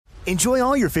Enjoy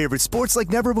all your favorite sports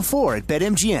like never before at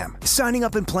BetMGM. Signing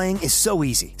up and playing is so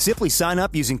easy. Simply sign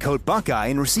up using code Buckeye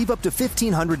and receive up to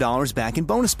 $1,500 back in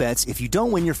bonus bets if you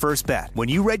don't win your first bet. When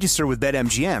you register with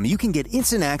BetMGM, you can get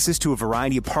instant access to a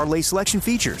variety of parlay selection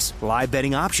features, live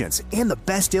betting options, and the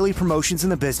best daily promotions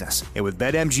in the business. And with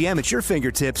BetMGM at your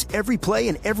fingertips, every play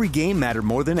and every game matter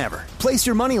more than ever. Place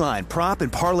your moneyline, prop,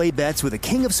 and parlay bets with the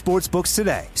king of sportsbooks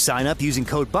today. Sign up using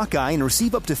code Buckeye and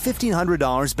receive up to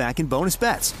 $1,500 back in bonus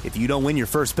bets if you don't win your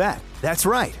first bet. That's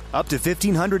right, up to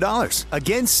 $1,500.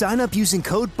 Again, sign up using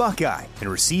code Buckeye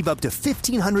and receive up to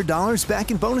 $1,500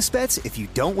 back in bonus bets if you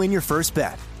don't win your first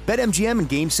bet. BetMGM and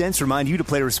GameSense remind you to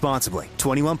play responsibly.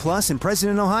 21 plus and present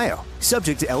in Ohio.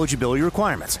 Subject to eligibility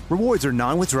requirements. Rewards are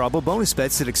non-withdrawable bonus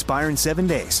bets that expire in 7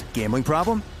 days. Gambling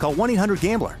problem? Call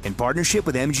 1-800-GAMBLER in partnership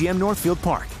with MGM Northfield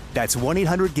Park. That's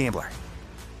 1-800-GAMBLER.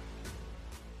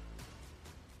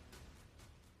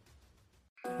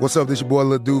 What's up, this your boy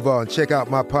Lil Duval, and check out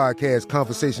my podcast,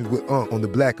 Conversations with Unc, on the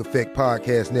Black Effect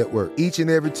Podcast Network. Each and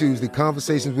every Tuesday,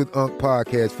 Conversations with Unc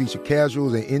podcast feature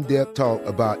casuals and in-depth talk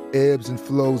about ebbs and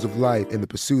flows of life and the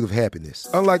pursuit of happiness.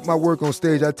 Unlike my work on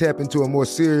stage, I tap into a more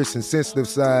serious and sensitive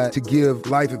side to give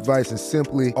life advice and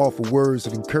simply offer words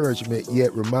of encouragement,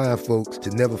 yet remind folks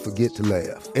to never forget to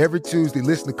laugh. Every Tuesday,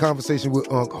 listen to Conversation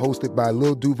with Unc, hosted by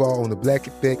Lil Duval on the Black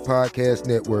Effect Podcast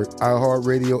Network,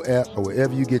 iHeartRadio app, or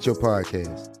wherever you get your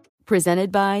podcasts.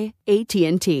 Presented by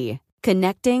AT&T.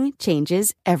 Connecting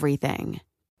changes everything.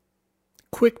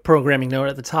 Quick programming note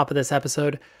at the top of this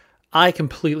episode. I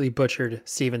completely butchered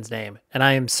Steven's name, and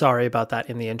I am sorry about that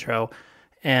in the intro.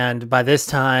 And by this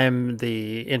time,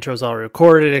 the intro's all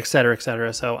recorded, etc.,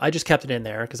 etc. So I just kept it in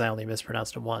there because I only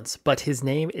mispronounced it once. But his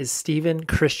name is Steven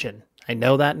Christian. I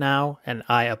know that now, and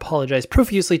I apologize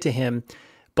profusely to him.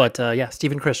 But yeah,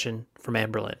 Steven Christian from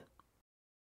Anne Boleyn.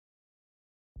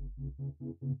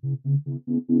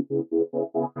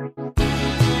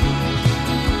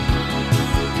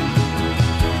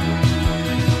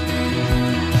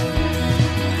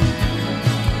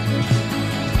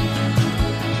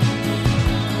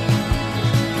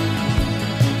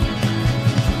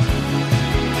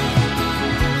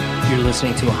 You're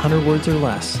listening to 100 Words or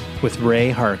Less with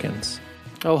Ray Harkins.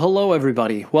 Oh, hello,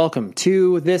 everybody. Welcome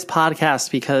to this podcast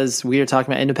because we are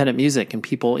talking about independent music and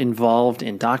people involved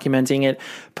in documenting it,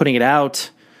 putting it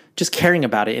out, just caring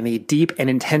about it in a deep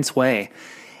and intense way.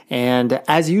 And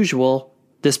as usual,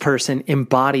 this person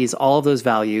embodies all of those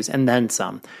values and then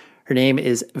some. Her name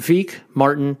is Viek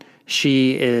Martin.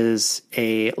 She is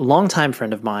a longtime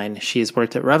friend of mine. She has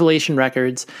worked at Revelation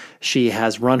Records. She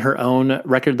has run her own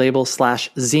record label /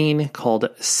 zine called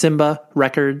Simba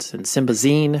Records and Simba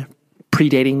Zine,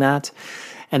 predating that.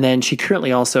 And then she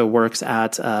currently also works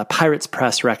at Pirates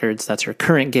Press Records. That's her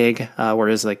current gig,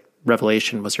 whereas like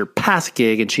Revelation was her past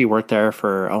gig, and she worked there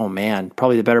for, oh man,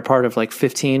 probably the better part of like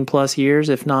 15 plus years,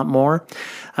 if not more.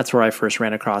 That's where I first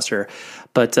ran across her.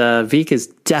 But Viek is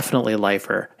definitely a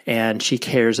lifer, and she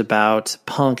cares about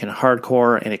punk and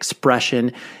hardcore and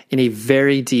expression in a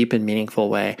very deep and meaningful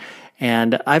way.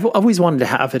 And I've always wanted to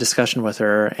have a discussion with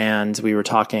her, and we were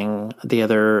talking the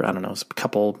other, I don't know, a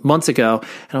couple months ago,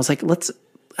 and I was like,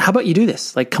 how about you do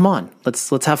this? Like, come on, let's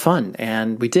have fun.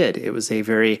 And we did. It was a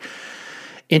very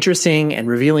interesting and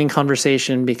revealing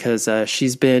conversation because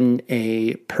she's been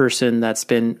a person that's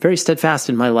been very steadfast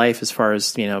in my life as far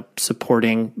as, you know,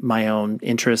 supporting my own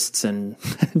interests and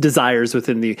desires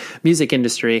within the music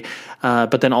industry,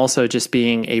 but then also just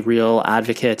being a real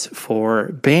advocate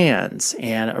for bands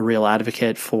and a real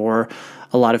advocate for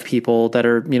a lot of people that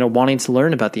are, you know, wanting to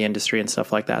learn about the industry and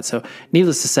stuff like that. So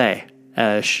needless to say,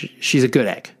 she's a good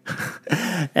egg.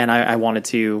 And I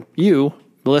wanted you,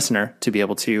 the listener, to be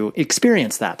able to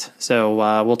experience that.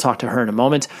 So we'll talk to her in a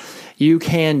moment. You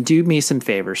can do me some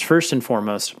favors. First and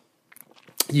foremost,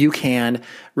 you can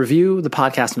review the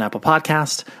podcast on Apple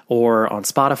Podcast or on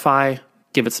Spotify.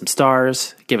 Give it some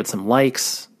stars. Give it some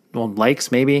likes. Well,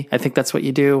 likes, maybe. I think that's what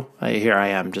you do. Here I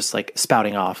am just like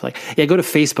spouting off. Like, yeah, go to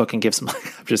Facebook and give some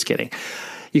likes. I'm just kidding.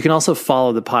 You can also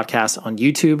follow the podcast on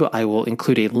YouTube. I will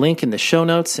include a link in the show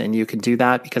notes, and you can do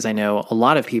that because I know a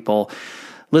lot of people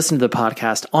listen to the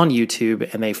podcast on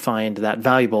YouTube and they find that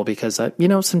valuable because, you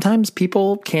know, sometimes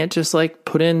people can't just like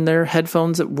put in their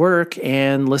headphones at work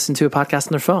and listen to a podcast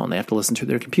on their phone. They have to listen to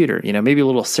their computer, you know, maybe a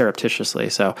little surreptitiously.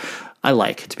 So I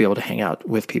like to be able to hang out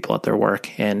with people at their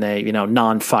work in a, you know,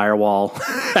 non-firewall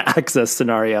access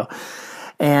scenario.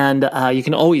 And you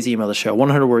can always email the show,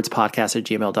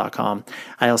 100wordspodcast@gmail.com.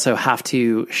 I also have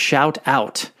to shout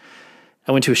out,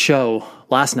 I went to a show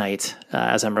last night.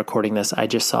 As I'm recording this, I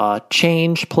just saw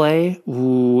Change play,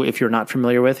 who, if you're not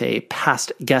familiar with, a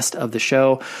past guest of the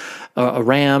show,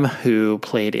 Aram, who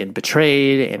played in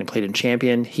Betrayed and played in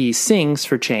Champion. He sings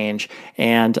for Change,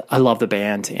 and I love the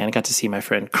band. And I got to see my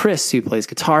friend Chris, who plays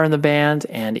guitar in the band,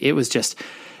 and it was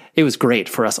great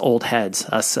for us old heads,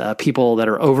 us people that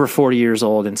are over 40 years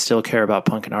old and still care about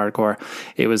punk and hardcore.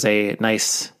 It was a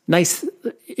nice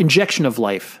injection of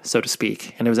life, so to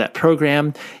speak. And it was at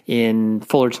Program in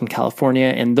Fullerton, California.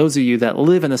 And those of you that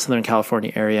live in the Southern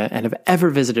California area and have ever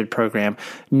visited Program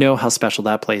know how special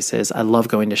that place is. I love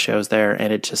going to shows there,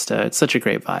 and it's such a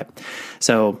great vibe.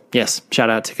 So yes, shout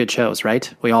out to good shows,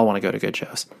 right? We all want to go to good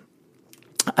shows.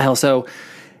 I also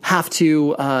have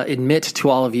to admit to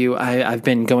all of you, I've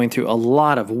been going through a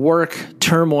lot of work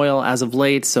turmoil as of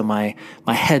late, so my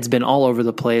head's been all over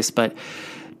the place, but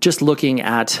just looking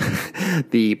at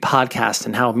the podcast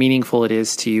and how meaningful it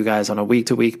is to you guys on a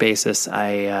week-to-week basis,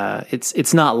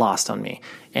 it's not lost on me.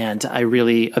 And I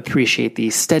really appreciate the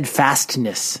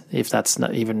steadfastness, if that's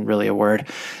not even really a word,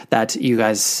 that you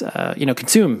guys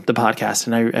consume the podcast.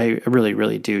 And I really,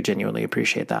 really do genuinely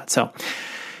appreciate that. So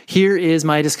here is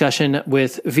my discussion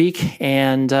with Vik,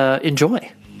 and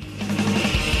enjoy.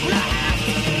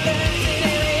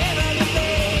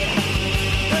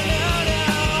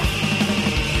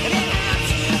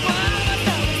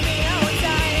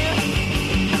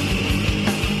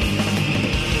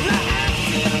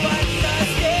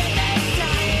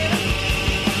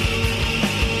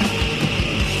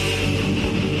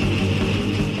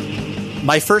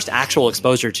 My first actual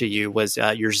exposure to you was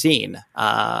your zine.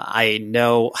 I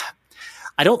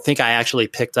don't think I actually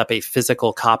picked up a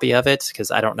physical copy of it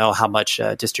because I don't know how much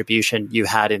distribution you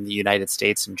had in the United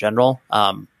States in general.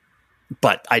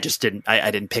 But I just didn't.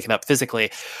 I didn't pick it up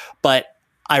physically. But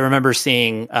I remember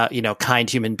seeing kind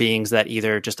human beings that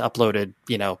either just uploaded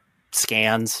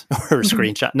scans or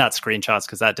not screenshots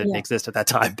because that didn't exist at that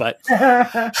time. But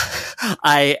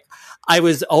I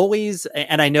was always,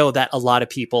 and I know that a lot of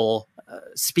people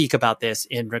speak about this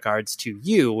in regards to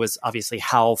you, was obviously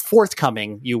how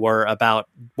forthcoming you were about,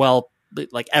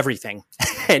 like everything.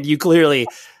 And you clearly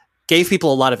gave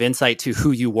people a lot of insight to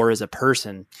who you were as a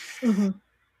person. Mm-hmm.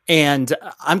 And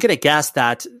I'm going to guess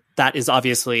that is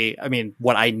obviously,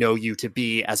 what I know you to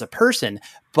be as a person.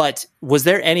 But was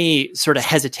there any sort of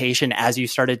hesitation as you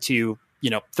started to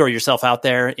throw yourself out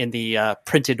there in the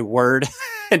printed word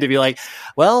and to be like,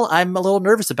 well, I'm a little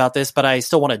nervous about this, but I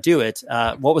still want to do it.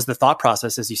 What was the thought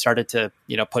process as you started to,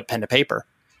 put pen to paper?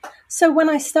 So when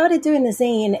I started doing the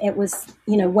zine, it was,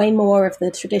 way more of the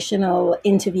traditional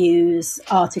interviews,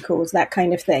 articles, that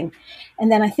kind of thing.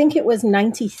 And then I think it was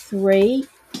 93.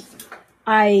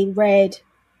 I read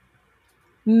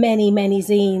many, many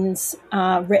zines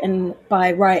written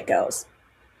by Riot Girls.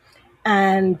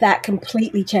 And that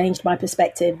completely changed my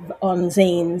perspective on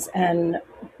zines. And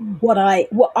what I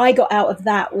got out of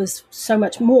that was so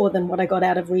much more than what I got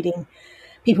out of reading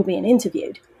people being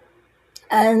interviewed.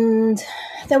 And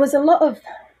there was a lot of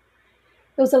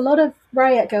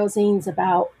Riot Girl zines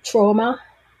about trauma,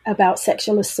 about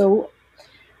sexual assault,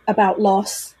 about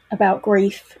loss, about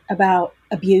grief, about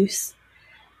abuse.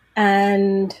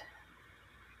 And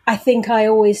I think I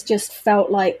always just felt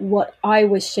like what I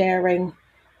was sharing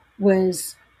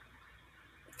was,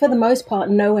 for the most part,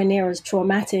 nowhere near as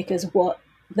traumatic as what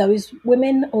those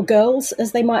women or girls,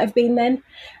 as they might have been then.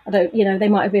 They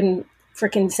might have been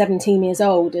freaking 17 years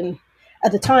old. And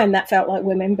at the time that felt like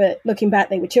women, but looking back,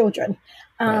 they were children.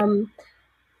 Right.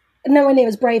 Nowhere near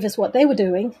as brave as what they were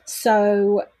doing.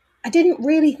 So I didn't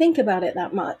really think about it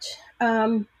that much.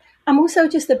 I'm also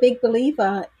just a big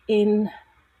believer in,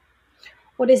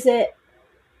 the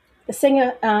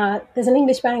singer, there's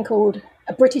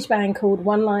a British band called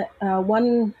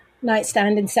One Night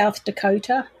Stand in South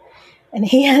Dakota. And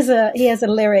he has a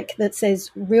lyric that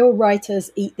says, "Real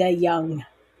writers eat their young."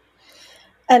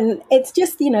 And it's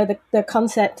just, the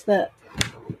concept that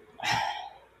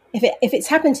if it's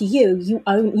happened to you,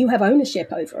 you have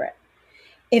ownership over it.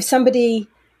 If somebody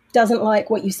doesn't like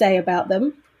what you say about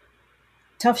them,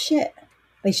 tough shit.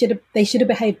 They should have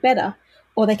behaved better,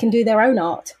 or they can do their own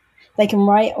art. They can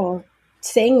write or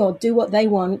sing or do what they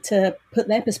want to put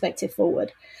their perspective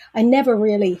forward. I never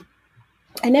really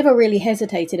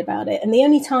hesitated about it. And the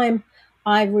only time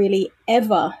I really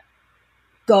ever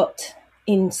got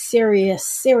in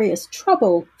serious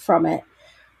trouble from it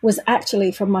was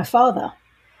actually from my father,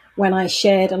 when I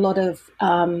shared a lot of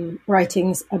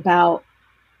writings about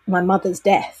my mother's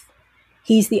death.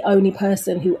 He's the only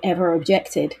person who ever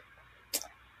objected.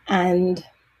 And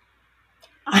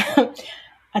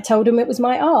I told him it was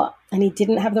my art and he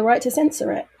didn't have the right to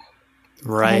censor it.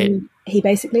 Right. And he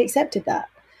basically accepted that.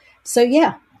 So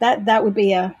yeah, that would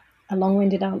be a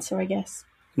long-winded answer, I guess.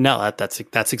 No, that's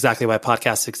exactly why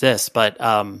podcasts exist. But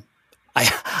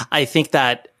I think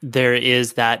that there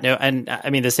is that. No, and I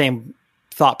mean, the same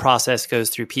thought process goes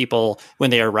through people when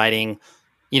they are writing,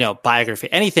 biography,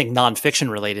 anything nonfiction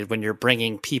related. When you're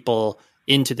bringing people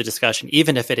into the discussion,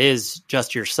 even if it is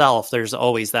just yourself, there's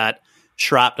always that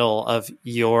shrapnel of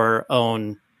your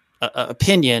own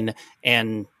opinion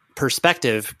and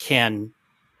perspective can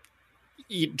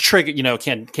trigger,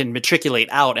 can matriculate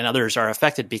out, and others are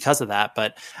affected because of that.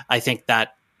 But I think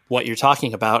that what you're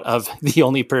talking about, of the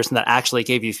only person that actually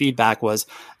gave you feedback was,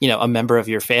 a member of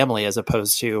your family, as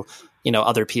opposed to,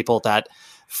 other people that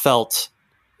felt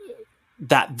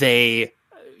that they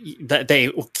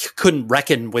couldn't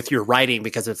reckon with your writing,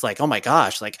 because it's like, oh my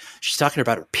gosh, like she's talking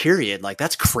about her period. Like,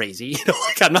 that's crazy.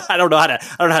 Like I don't know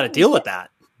how to deal with that.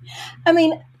 I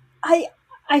mean,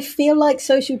 I feel like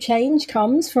social change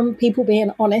comes from people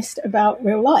being honest about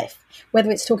real life,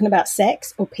 whether it's talking about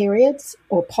sex or periods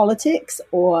or politics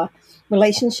or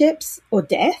relationships or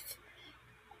death.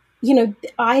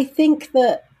 I think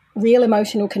that real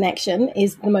emotional connection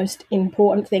is the most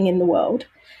important thing in the world.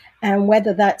 And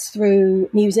whether that's through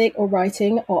music or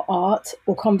writing or art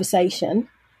or conversation,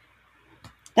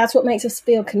 that's what makes us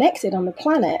feel connected on the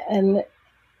planet. And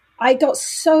I got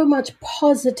so much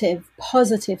positive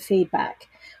feedback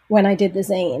when I did the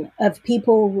zine, of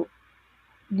people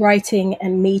writing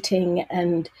and meeting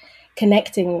and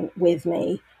connecting with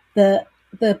me. The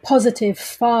positive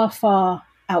far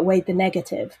outweighed the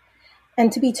negative.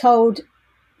 And to be told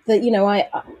that,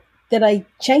 I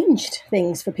changed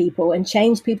things for people and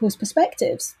changed people's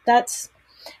perspectives, that's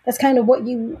kind of what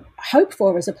you hope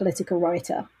for as a political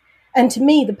writer. And to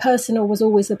me, the personal was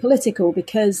always the political,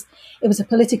 because it was a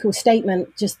political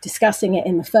statement just discussing it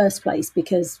in the first place,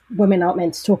 because women aren't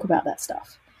meant to talk about that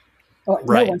stuff. Or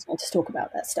right. No one's meant to talk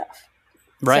about that stuff.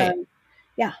 Right. So,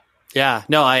 yeah. Yeah.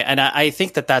 No, I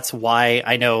think that that's why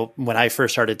I know when I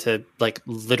first started to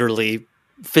literally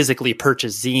physically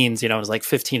purchase zines, I was like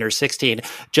 15 or 16,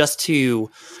 just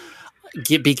to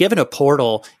be given a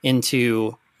portal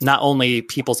into not only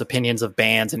people's opinions of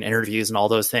bands and interviews and all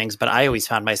those things, but I always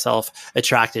found myself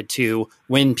attracted to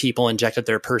when people injected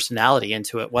their personality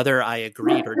into it, whether I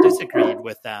agreed or disagreed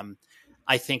with them.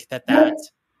 I think that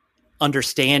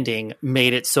understanding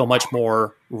made it so much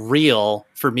more real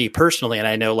for me personally. And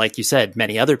I know, like you said,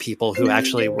 many other people who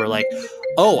actually were like,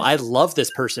 oh, I love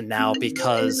this person now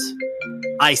because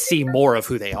I see more of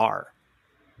who they are.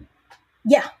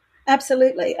 Yeah,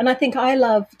 absolutely. And I think I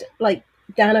loved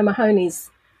Dan O'Mahony's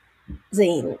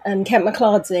zine and Kent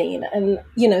McLeod's zine,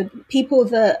 and people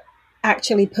that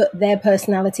actually put their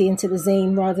personality into the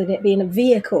zine rather than it being a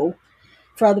vehicle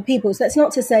for other people. So that's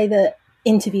not to say that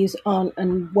interviews aren't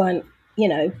and weren't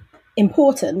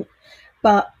important,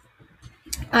 but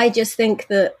I just think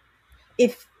that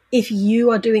if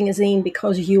you are doing a zine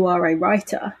because you are a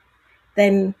writer,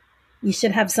 then you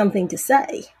should have something to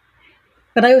say.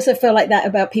 But I also feel like that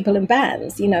about people in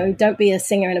bands. Don't be a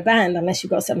singer in a band unless you've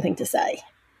got something to say.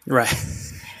 Right.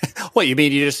 What, you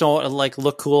mean you just don't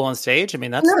look cool on stage? I mean,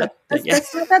 that's not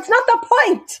the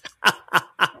point.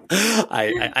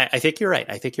 I think you're right.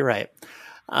 I think you're right.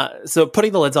 So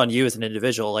putting the lens on you as an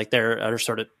individual, there are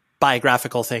sort of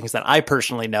biographical things that I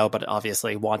personally know, but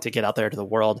obviously want to get out there to the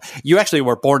world. You actually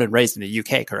were born and raised in the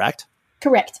UK, correct?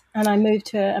 Correct. And I moved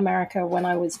to America when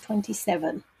I was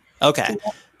 27. Okay.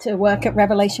 To work at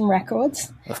Revelation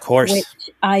Records. Of course.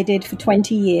 Which I did for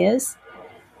 20 years.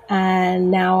 And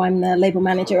now I'm the label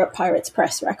manager at Pirates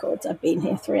Press Records. I've been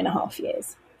here 3.5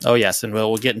 years. Oh, yes. And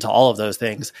we'll get into all of those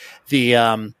things.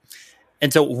 And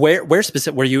so where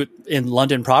specific, were you in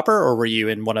London proper, or were you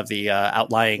in one of the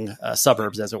outlying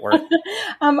suburbs, as it were?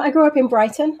 I grew up in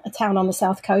Brighton, a town on the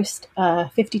south coast,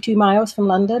 52 miles from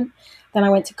London. Then I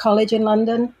went to college in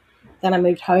London. Then I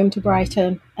moved home to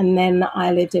Brighton. And then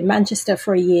I lived in Manchester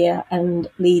for a year and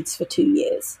Leeds for 2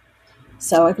 years.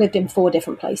 So I've lived in 4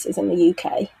 different places in the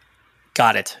UK.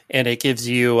 Got it. And it gives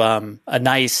you a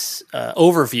nice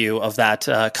overview of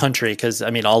that country, because,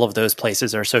 all of those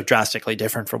places are so drastically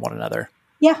different from one another.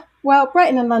 Yeah. Well,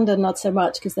 Brighton and London, not so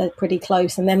much, because they're pretty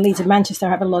close. And then Leeds and Manchester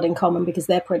have a lot in common because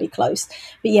they're pretty close.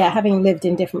 But yeah, having lived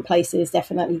in different places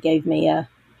definitely gave me a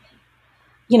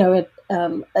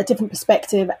different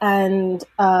perspective. And,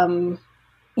 when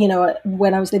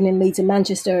I was living in Leeds and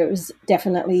Manchester, it was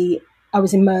definitely, I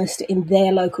was immersed in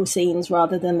their local scenes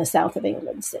rather than the south of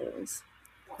England scenes.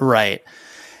 Right.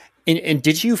 And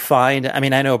did you find,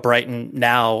 I know Brighton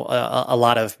now, a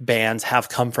lot of bands have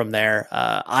come from there.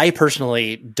 I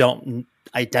personally don't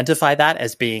identify that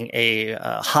as being a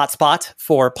hotspot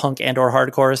for punk and or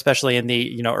hardcore, especially in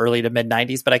the, early to mid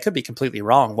 90s, but I could be completely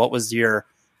wrong. What was your,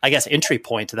 entry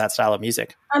point to that style of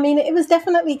music? It was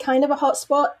definitely kind of a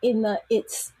hotspot in that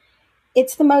it's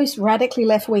it's the most radically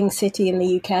left-wing city in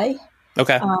the UK.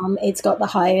 Okay. It's got the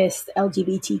highest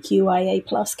LGBTQIA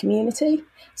plus community.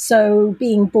 So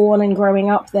being born and growing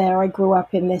up there, I grew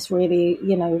up in this really,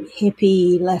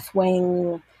 hippie,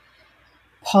 left-wing,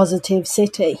 positive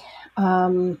city.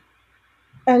 And,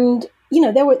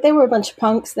 there were a bunch of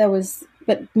punks.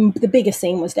 But the bigger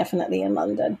scene was definitely in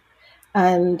London.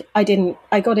 And I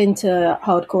got into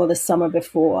hardcore the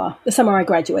summer I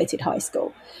graduated high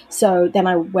school. So then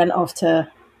I went off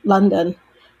to London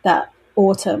that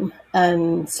autumn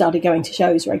and started going to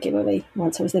shows regularly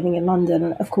once I was living in London.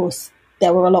 And of course,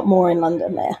 there were a lot more in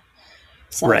London there.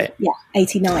 So, right. Yeah,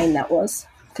 89 that was,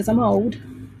 because I'm old.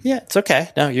 Yeah, it's okay.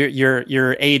 No,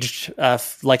 you're aged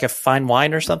like a fine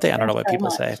wine or something. I don't know what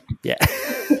people say. Yeah.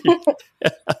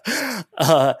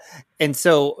 And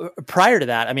so prior to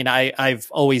that, I mean, I've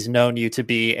always known you to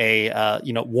be a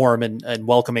warm and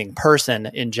welcoming person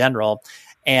in general.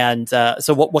 And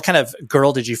so what kind of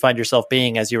girl did you find yourself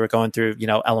being as you were going through,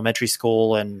 elementary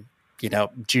school and,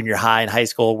 junior high and high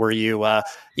school? Were you,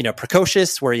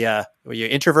 precocious? Were you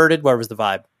introverted? Where was the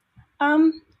vibe?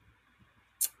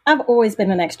 I've always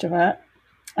been an extrovert,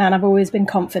 and I've always been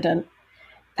confident,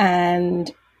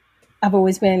 and I've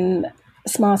always been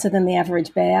smarter than the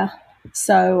average bear.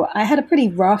 So I had a pretty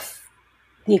rough,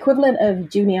 the equivalent of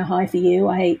junior high for you.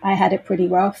 I had it pretty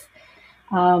rough.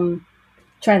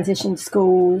 Transitioned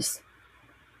schools.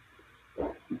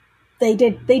 They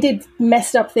did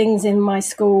messed up things in my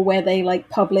school where they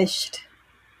published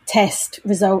test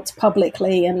results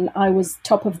publicly, and I was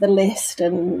top of the list,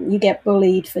 and you get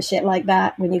bullied for shit like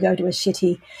that when you go to a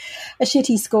shitty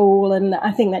school, and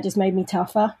I think that just made me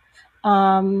tougher.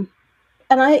 And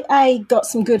I got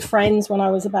some good friends when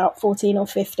I was about 14 or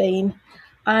 15,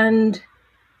 and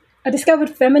I discovered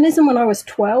feminism when I was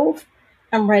 12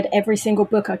 and read every single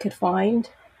book I could find.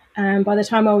 And by the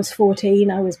time I was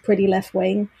 14, I was pretty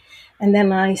left-wing. And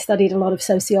then I studied a lot of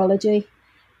sociology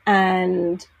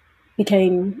and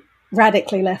became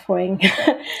radically left-wing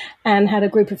and had a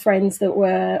group of friends that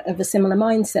were of a similar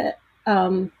mindset.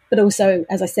 But also,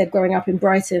 as I said, growing up in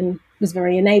Brighton was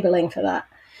very enabling for that.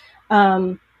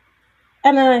 And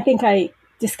then I think I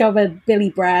discovered Billy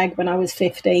Bragg when I was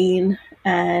 15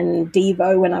 and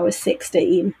Devo when I was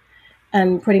 16,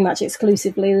 and pretty much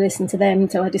exclusively listened to them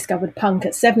until I discovered punk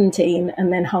at 17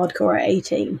 and then hardcore at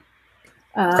 18.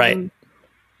 Right.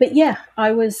 But yeah,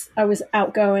 I was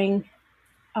outgoing.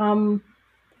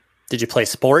 Did you play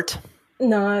sport?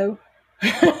 No.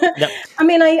 No. I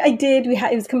mean, I did.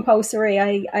 It was compulsory.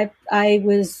 I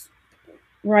was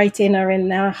right in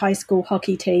our high school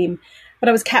hockey team, but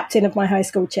I was captain of my high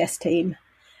school chess team.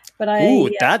 But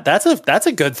that's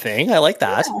a good thing. I like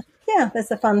that. Yeah,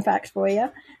 that's a fun fact for you.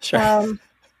 Sure.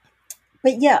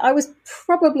 But yeah, I was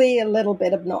probably a little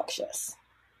bit obnoxious.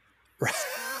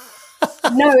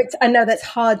 I know that's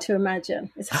hard to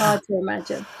imagine. It's hard to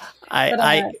imagine.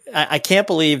 I can't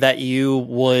believe that you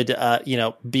would,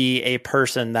 be a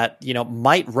person that,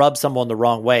 might rub someone the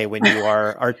wrong way when you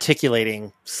are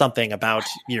articulating something about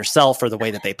yourself or the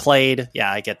way that they played. Yeah,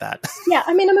 I get that. Yeah,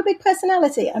 I mean, I'm a big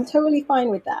personality. I'm totally fine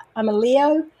with that. I'm a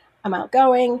Leo. I'm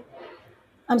outgoing.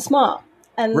 I'm smart,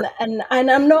 and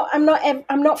I'm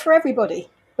not for everybody.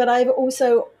 But I've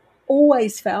also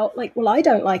always felt like, well, I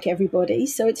don't like everybody,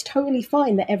 so it's totally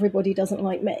fine that everybody doesn't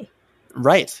like me.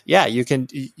 Right. Yeah,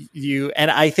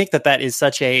 and I think that is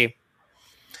such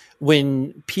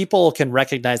when people can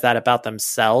recognize that about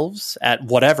themselves at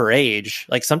whatever age,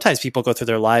 like sometimes people go through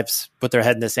their lives with their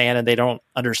head in the sand and they don't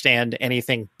understand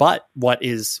anything but what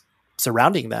is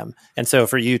surrounding them. And so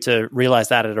for you to realize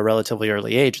that at a relatively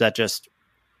early age, that just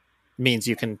means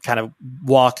you can kind of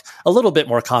walk a little bit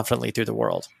more confidently through the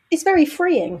world. It's very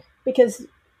freeing because,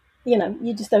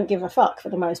 you just don't give a fuck for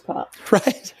the most part.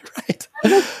 Right. I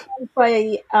was raised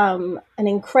by an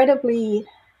incredibly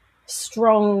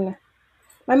strong.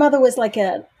 My mother was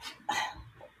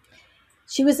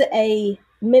she was a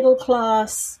middle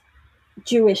class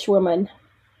Jewish woman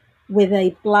with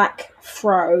a black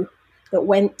fro that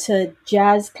went to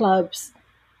jazz clubs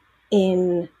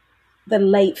in the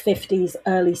late 50s,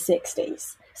 early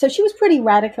 60s. So she was pretty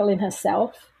radical in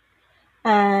herself.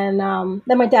 And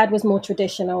then my dad was more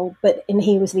traditional, and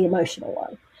he was the emotional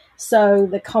one. So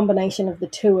the combination of the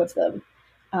two of them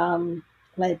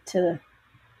led to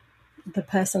the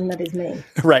person that is me.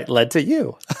 Right, led to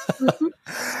you.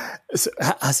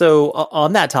 Mm-hmm. So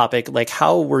on that topic,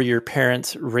 how were your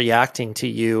parents reacting to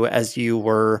you as you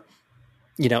were,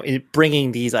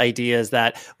 bringing these ideas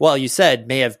that, well, you said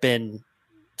may have been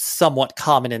somewhat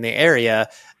common in the area,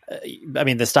 I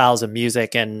mean, the styles of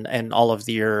music and all of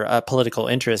your political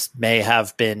interests may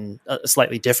have been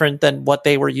slightly different than what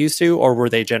they were used to, or were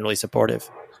they generally supportive?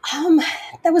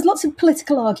 There was lots of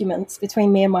political arguments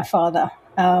between me and my father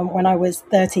when I was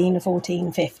 13,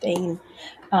 14, 15.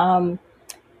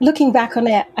 Looking back on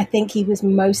it, I think he was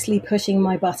mostly pushing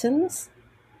my buttons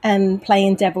and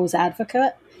playing devil's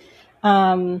advocate.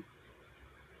 They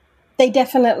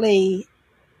definitely,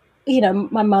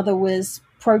 my mother was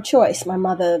pro-choice. My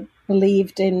mother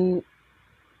believed in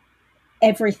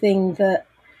everything that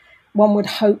one would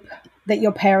hope that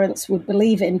your parents would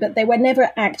believe in, but they were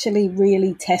never actually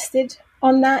really tested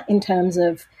on that in terms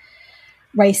of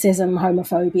racism,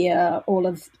 homophobia, all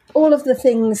of the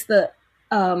things that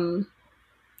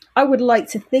I would like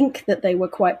to think that they were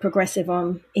quite progressive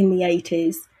on in the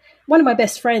 80s. One of my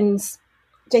best friends,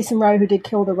 Jason Rowe, who did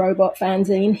Kill the Robot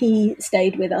fanzine, he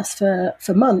stayed with us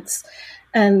for months,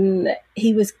 and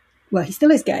he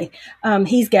still is gay.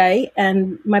 He's gay,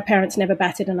 and my parents never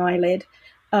batted an eyelid.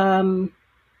 And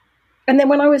then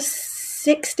when I was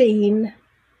 16,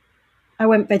 I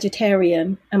went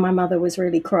vegetarian, and my mother was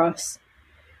really cross.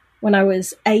 When I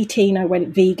was 18, I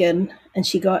went vegan, and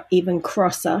she got even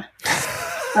crosser.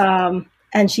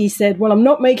 And she said, well, I'm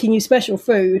not making you special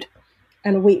food.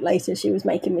 And a week later, she was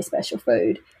making me special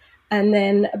food. And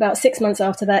then about 6 months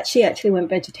after that, she actually went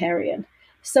vegetarian.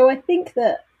 So I think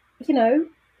that,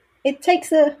 it takes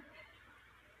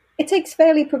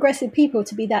fairly progressive people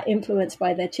to be that influenced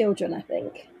by their children, I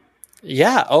think.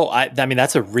 Yeah. Oh, I mean,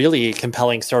 that's a really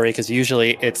compelling story, because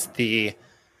usually it's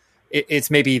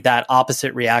maybe that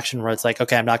opposite reaction where it's like,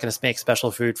 okay, I'm not going to make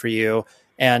special food for you,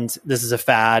 and this is a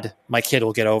fad. My kid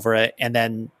will get over it. And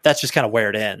then that's just kind of where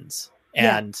it ends.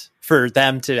 And for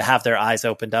them to have their eyes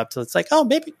opened up to, it's like, oh,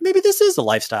 maybe this is a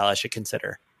lifestyle I should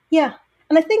consider. Yeah.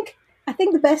 And I think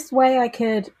the best way I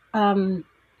could, I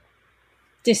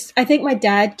think my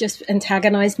dad just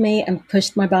antagonized me and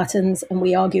pushed my buttons, and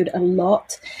we argued a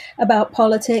lot about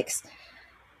politics.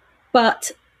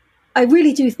 But I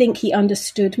really do think he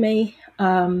understood me.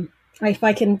 If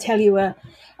I can tell you a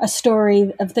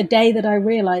story of the day that I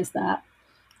realized that.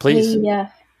 Please.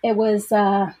 It was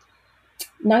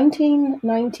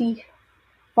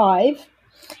 1995,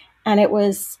 and it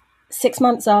was 6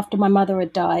 months after my mother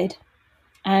had died,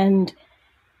 and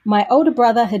my older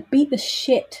brother had beat the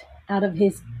shit out of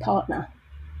his partner,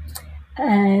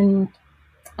 and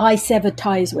I severed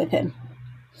ties with him.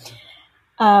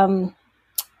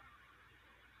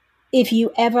 If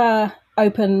you ever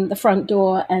open the front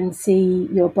door and see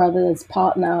your brother's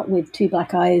partner with two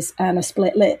black eyes and a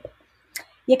split lip,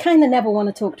 you kind of never want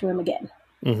to talk to him again.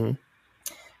 Mm-hmm.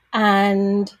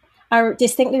 And I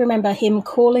distinctly remember him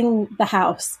calling the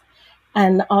house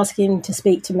and asking to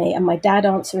speak to me, and my dad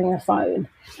answering the phone.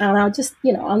 And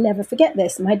I'll never forget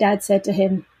this. My dad said to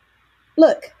him,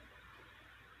 look,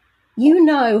 you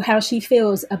know how she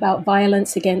feels about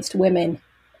violence against women.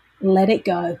 Let it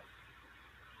go.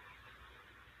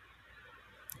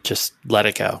 Just let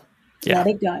it go. Yeah. Let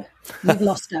it go. You've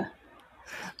lost her.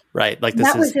 Right. Like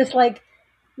that was just like,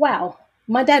 wow.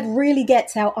 My dad really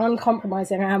gets how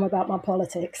uncompromising I am about my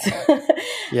politics.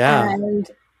 Yeah. And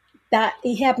that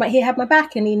he had my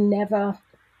back, and he never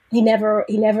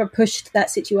pushed that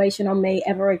situation on me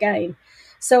ever again.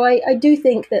 So I do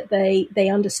think that they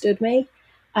understood me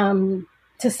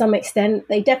to some extent.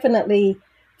 They definitely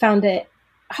found it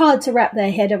hard to wrap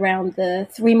their head around the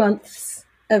 3 months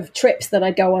of trips that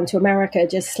I'd go on to America,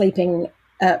 just sleeping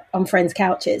on friends'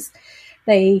 couches.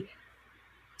 They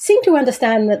seemed to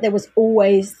understand that there was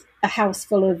always a house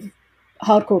full of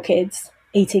hardcore kids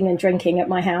eating and drinking at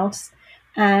my house.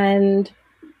 And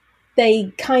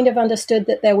they kind of understood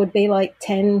that there would be like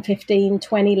 10, 15,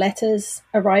 20 letters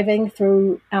arriving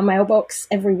through our mailbox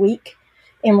every week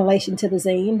in relation to the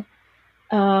zine.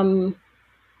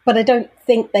 But I don't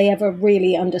think they ever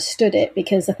really understood it,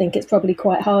 because I think it's probably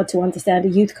quite hard to understand a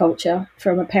youth culture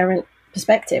from a parent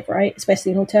perspective, right?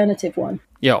 Especially an alternative one.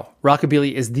 Yo,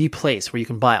 Rockabilly is the place where you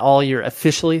can buy all your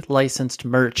officially licensed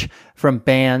merch from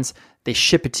bands. They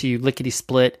ship it to you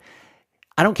lickety-split.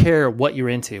 I don't care what you're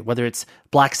into, whether it's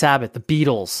Black Sabbath, the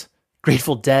Beatles,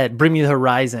 Grateful Dead, Bring Me the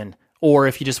Horizon, or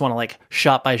if you just want to like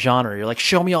shop by genre, you're like,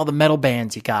 show me all the metal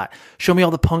bands you got. Show me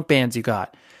all the punk bands you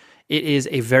got. It is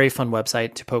a very fun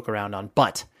website to poke around on,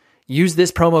 but use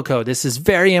this promo code. This is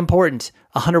very important.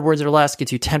 100 words or less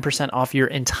gets you 10% off your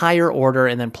entire order.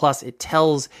 And then plus it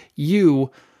tells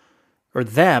you or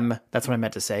them, that's what I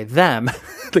meant to say, them,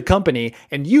 the company,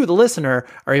 and you, the listener,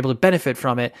 are able to benefit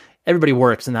from it. Everybody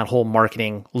works in that whole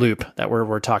marketing loop that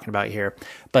we're talking about here.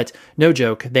 But no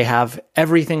joke, they have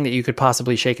everything that you could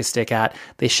possibly shake a stick at.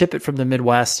 They ship it from the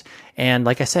Midwest. And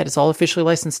like I said, it's all officially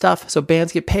licensed stuff. So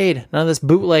bands get paid. None of this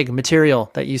bootleg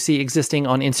material that you see existing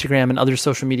on Instagram and other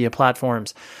social media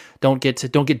platforms. Don't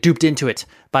get duped into it.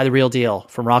 Buy the real deal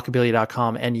from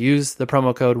rockabilia.com and use the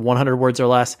promo code 100 words or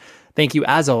less. Thank you,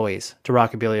 as always, to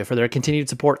Rockabilia for their continued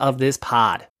support of this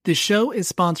pod. This show is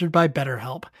sponsored by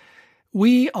BetterHelp.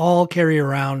 We all carry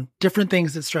around different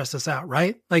things that stress us out,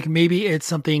 right? Like maybe it's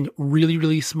something really,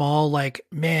 really small, like,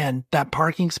 man, that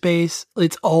parking space,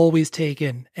 it's always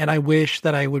taken. And I wish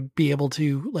that I would be able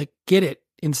to like get it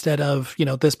instead of,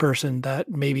 this person that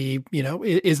maybe,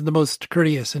 isn't the most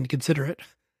courteous and considerate.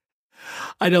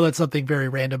 I know that's something very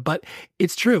random, but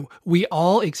it's true. We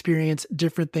all experience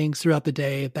different things throughout the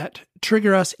day that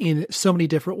trigger us in so many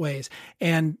different ways.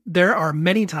 And there are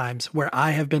many times where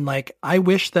I have been like, I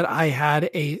wish that I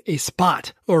had a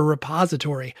spot or a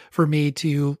repository for me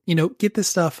to, get this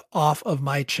stuff off of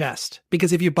my chest.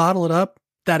 Because if you bottle it up,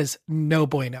 that is no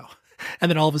bueno.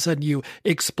 And then all of a sudden you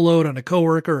explode on a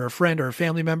coworker or a friend or a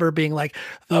family member being like,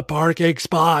 the parking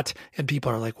spot. And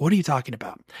people are like, what are you talking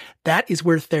about? That is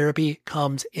where therapy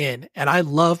comes in. And I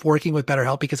love working with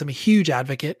BetterHelp because I'm a huge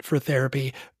advocate for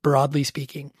therapy, broadly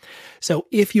speaking. So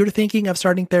if you're thinking of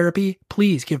starting therapy,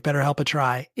 please give BetterHelp a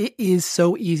try. It is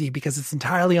so easy because it's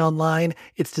entirely online.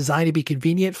 It's designed to be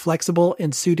convenient, flexible,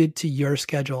 and suited to your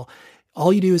schedule.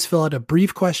 All you do is fill out a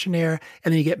brief questionnaire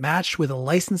and then you get matched with a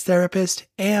licensed therapist.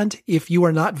 And if you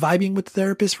are not vibing with the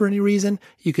therapist for any reason,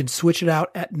 you can switch it out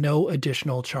at no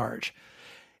additional charge.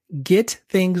 Get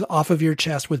things off of your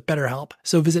chest with BetterHelp.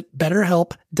 So visit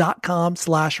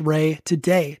betterhelp.com/Ray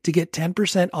today to get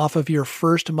 10% off of your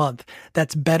first month.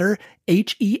 That's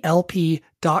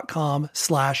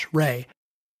betterhelp.com/Ray.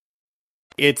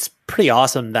 It's pretty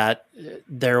awesome that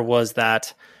there was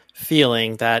that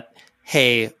feeling that,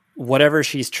 hey, whatever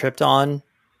she's tripped on,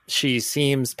 she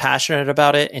seems passionate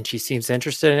about it and she seems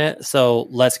interested in it. So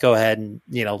let's go ahead and,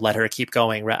 let her keep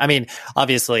going. I mean,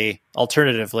 obviously,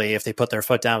 alternatively, if they put their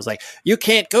foot down, it's like, you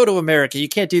can't go to America, you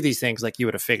can't do these things. Like you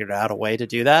would have figured out a way to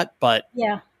do that. But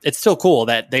yeah, it's still cool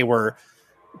that they were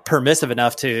permissive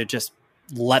enough to just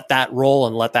let that roll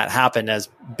and let that happen as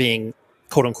being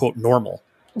quote unquote normal.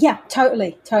 Yeah,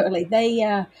 totally.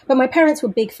 But my parents were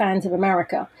big fans of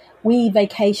America. We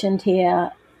vacationed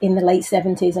here in the late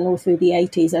 70s and all through the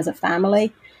 80s as a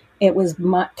family.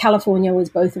 California was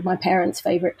both of my parents'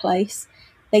 favorite place.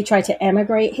 They tried to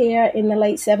emigrate here in the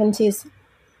late 70s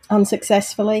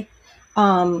unsuccessfully.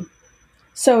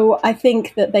 So I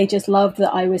think that they just loved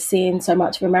that I was seeing so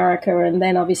much of America. And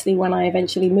then obviously when I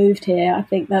eventually moved here, I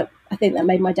think that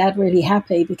made my dad really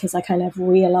happy because I kind of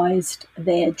realized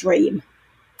their dream.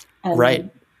 And, right.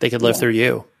 They could live through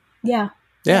you. Yeah.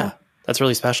 That's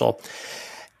really special.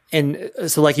 And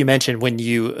so like you mentioned, when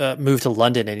you moved to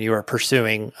London and you were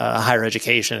pursuing higher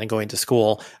education and going to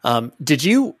school, did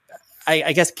you,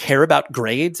 I guess, care about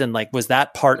grades? And like, was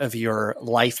that part of your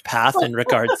life path in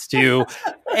regards to,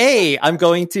 hey, I'm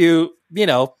going to,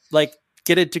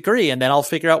 get a degree and then I'll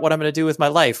figure out what I'm going to do with my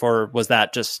life? Or was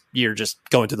that you're just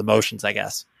going through the motions, I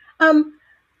guess?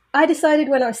 I decided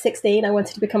when I was 16, I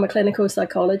wanted to become a clinical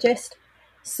psychologist.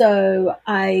 So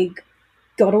I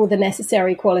got all the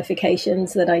necessary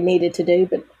qualifications that I needed to do,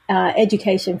 but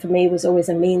education for me was always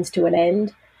a means to an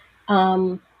end.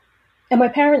 And my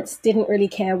parents didn't really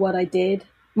care what I did.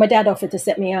 My dad offered to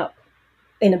set me up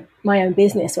in my own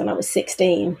business when I was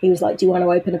 16. He was like, do you want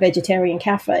to open a vegetarian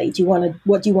cafe?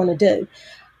 What do you want to do?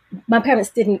 My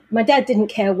dad didn't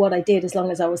care what I did as long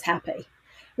as I was happy.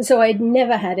 And so I'd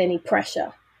never had any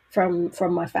pressure from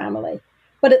my family.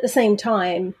 But at the same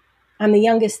time, I'm the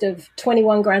youngest of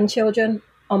 21 grandchildren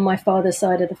on my father's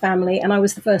side of the family, and I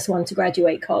was the first one to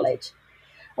graduate college.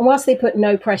 And whilst they put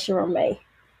no pressure on me,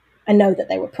 I know that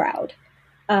they were proud.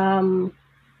 But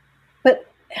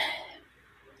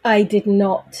I did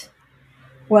not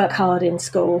work hard in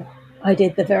school. I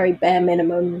did the very bare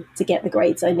minimum to get the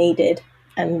grades I needed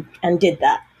and did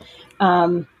that.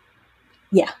 I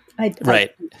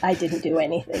didn't do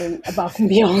anything above and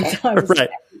beyond.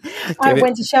 I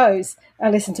went to shows. I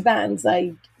listened to bands.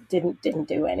 I didn't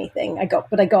do anything. I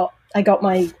got my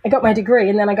degree,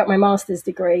 and then I got my master's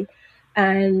degree.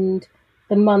 And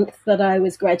the month that I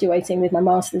was graduating with my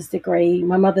master's degree,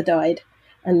 my mother died,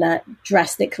 and that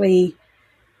drastically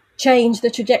changed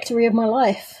the trajectory of my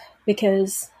life.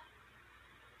 Because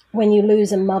when you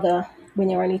lose a mother when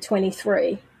you're only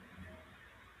 23,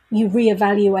 you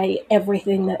reevaluate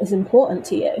everything that is important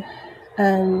to you.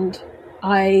 And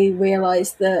I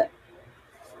realized that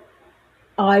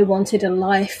I wanted a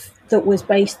life that was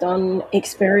based on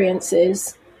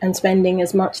experiences and spending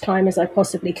as much time as I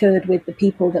possibly could with the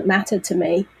people that mattered to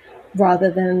me rather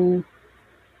than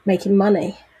making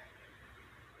money.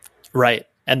 Right.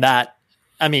 And that,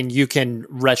 I mean, you can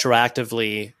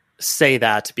retroactively say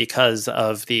that because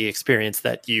of the experience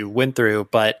that you went through,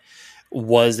 but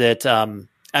was it,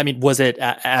 was it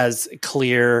as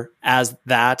clear as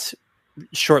that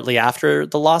shortly after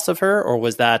the loss of her, or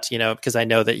was that, because I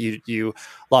know that you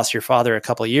lost your father a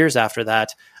couple of years after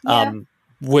that. Yeah.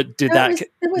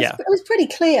 It was pretty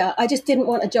clear. I just didn't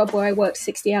want a job where I worked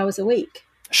 60 hours a week.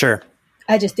 Sure.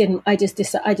 I just didn't. I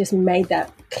just made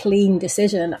that clean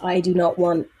decision. I do not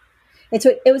want.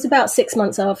 It was about 6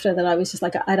 months after that I was just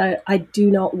like, I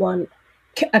do not want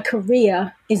a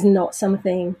career is not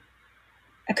something.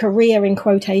 A career in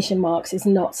quotation marks is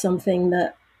not something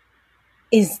that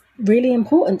is really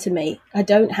important to me. I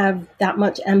don't have that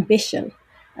much ambition,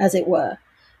 as it were.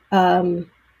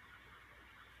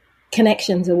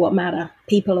 Connections are what matter.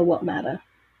 People are what matter.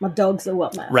 My dogs are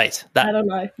what matter. Right. I don't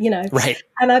know, Right.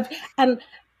 And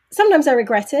sometimes I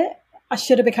regret it. I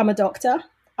should have become a doctor.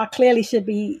 I clearly should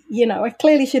be, I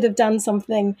clearly should have done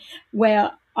something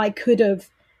where I could have,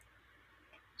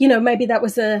 maybe that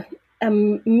was a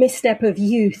misstep of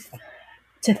youth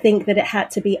to think that it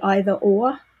had to be either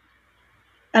or.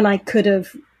 And I could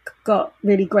have got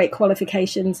really great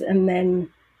qualifications and then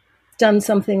done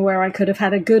something where I could have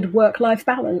had a good work-life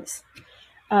balance.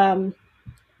 But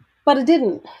I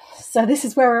didn't. So this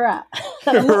is where we're at.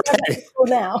 I'm not right.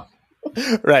 Now.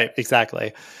 Right,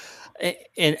 exactly.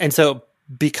 And so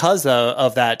because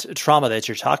of that trauma that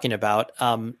you're talking about,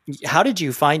 how did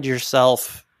you find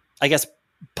yourself, I guess,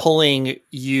 pulling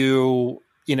you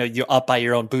up by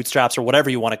your own bootstraps or whatever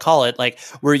you want to call it? Like,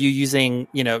 were you using,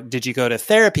 did you go to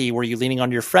therapy? Were you leaning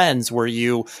on your friends? Were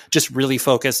you just really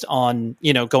focused on,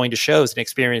 going to shows and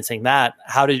experiencing that?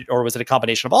 Or was it a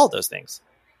combination of all of those things?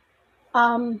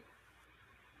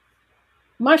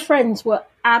 My friends were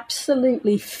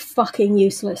absolutely fucking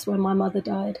useless when my mother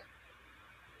died.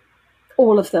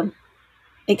 All of them,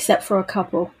 except for a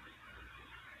couple.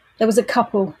 There was a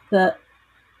couple that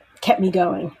kept me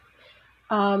going.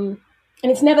 And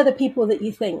it's never the people that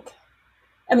you think.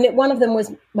 I mean, one of them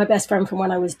was my best friend from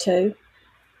when I was 2,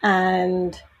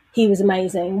 and he was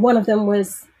amazing. One of them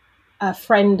was a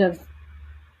friend of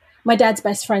my dad's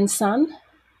best friend's son.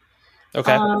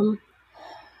 Okay.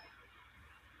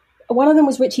 One of them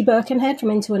was Richie Birkenhead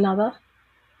from Into Another.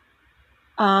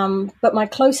 But my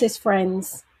closest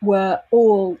friends were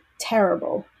all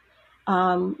terrible.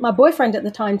 My boyfriend at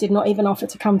the time did not even offer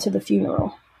to come to the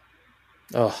funeral.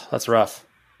 Oh, that's rough.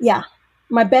 Yeah.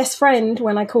 My best friend,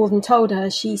 when I called and told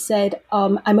her, she said,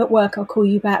 I'm at work, I'll call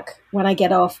you back when I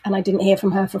get off. And I didn't hear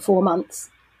from her for 4 months.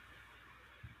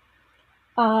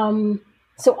 So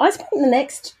I spent the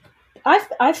next,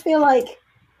 I feel like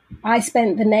I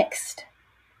spent the next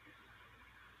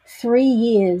 3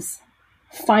 years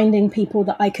finding people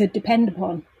that I could depend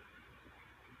upon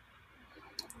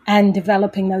and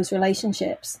developing those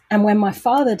relationships. And when my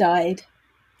father died,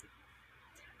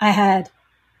 I had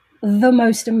the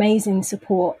most amazing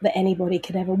support that anybody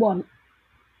could ever want.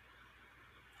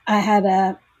 I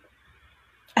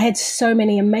had so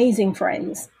many amazing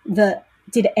friends that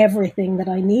did everything that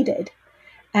I needed,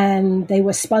 and they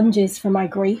were sponges for my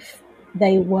grief.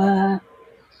 They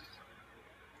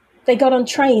got on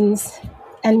trains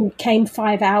and came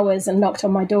 5 hours and knocked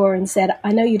on my door and said,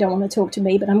 I know you don't want to talk to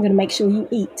me, but I'm going to make sure you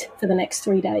eat for the next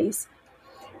 3 days.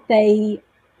 They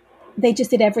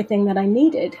just did everything that I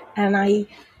needed. And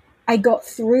I got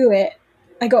through it.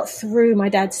 I got through my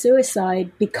dad's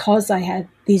suicide because I had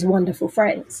these wonderful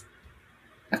friends.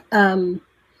 But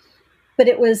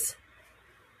it was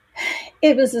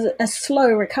a slow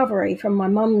recovery from my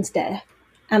mum's death.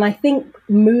 And I think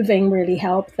moving really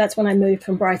helped. That's when I moved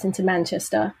from Brighton to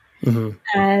Manchester. Mm-hmm.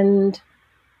 And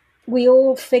we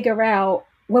all figure out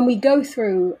when we go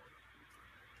through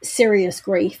serious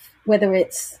grief, whether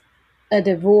it's a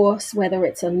divorce, whether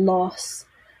it's a loss,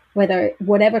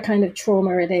 whatever kind of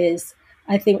trauma it is,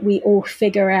 I think we all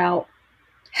figure out,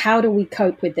 how do we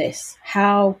cope with this?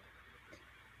 How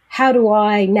do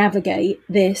I navigate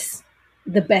this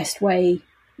the best way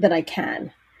that I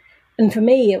can? And for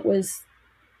me, it was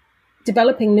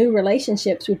developing new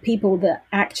relationships with people that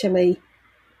actually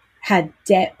had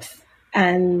depth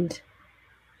and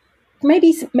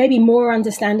maybe more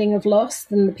understanding of loss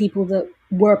than the people that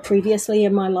were previously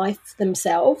in my life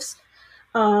themselves.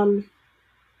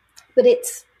 But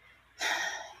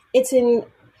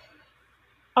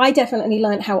I definitely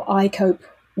learned how I cope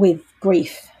with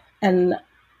grief, and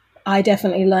I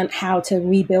definitely learned how to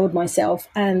rebuild myself.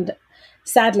 And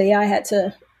sadly, I had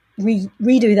to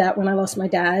redo that when I lost my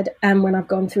dad and when I've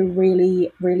gone through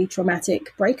really, really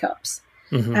traumatic breakups.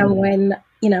 Mm-hmm. And when,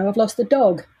 I've lost a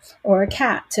dog or a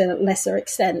cat to lesser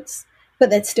extents, but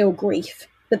there's still grief.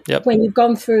 But when you've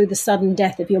gone through the sudden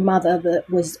death of your mother that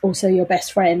was also your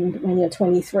best friend when you're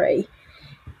 23,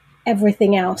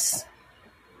 everything else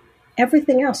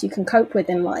you can cope with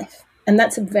in life. And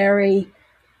that's it's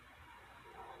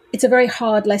a very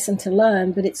hard lesson to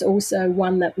learn, but it's also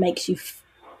one that makes you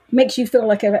feel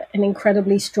like an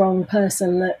incredibly strong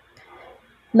person, that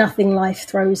nothing life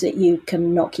throws at you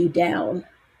can knock you down.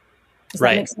 Does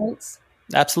that make sense?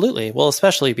 Absolutely. Well,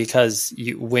 especially because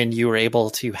when you were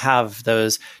able to have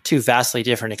those two vastly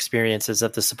different experiences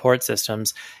of the support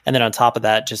systems, and then on top of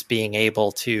that, just being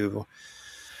able to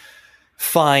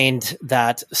find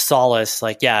that solace,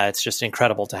 it's just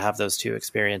incredible to have those two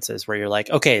experiences where you're like,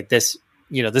 okay, this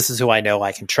is who I know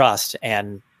I can trust,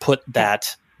 and put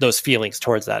those feelings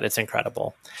towards that. It's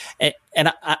incredible.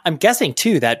 And I'm guessing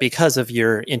too, that because of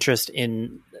your interest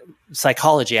in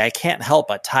psychology, I can't help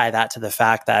but tie that to the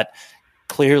fact that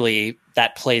clearly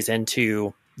that plays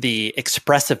into the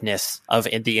expressiveness of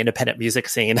the independent music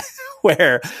scene,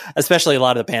 where especially a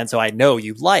lot of the bands, so I know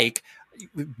you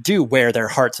do wear their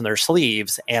hearts on their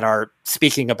sleeves and are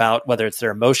speaking about whether it's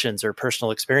their emotions or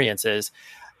personal experiences.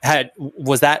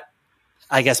 Was that,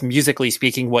 I guess, musically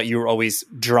speaking, what you were always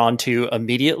drawn to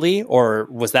immediately, or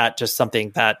was that just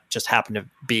something that just happened to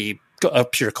be a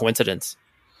pure coincidence?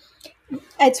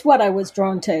 It's what I was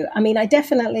drawn to. I mean, I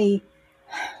definitely,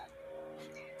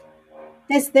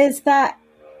 there's that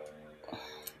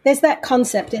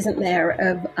concept, isn't there,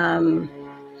 of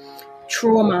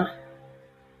trauma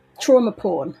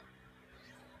porn.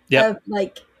 Yeah. Of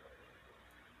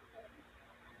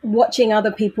watching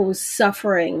other people's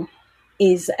suffering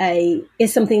is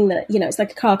something that, it's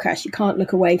like a car crash. You can't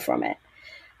look away from it.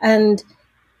 And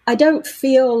I don't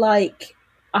feel like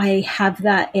I have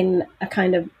that in a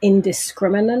kind of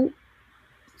indiscriminate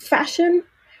fashion,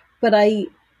 but I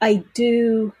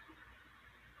do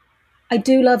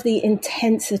love the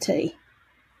intensity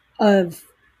of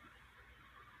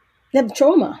the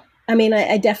trauma. I mean,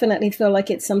 I definitely feel like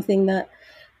it's something that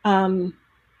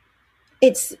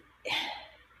it's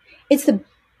the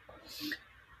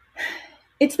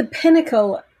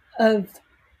pinnacle of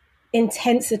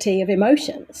intensity of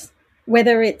emotions,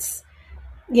 whether it's,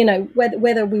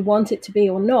 whether we want it to be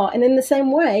or not. And in the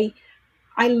same way,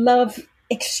 I love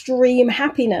extreme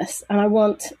happiness, and I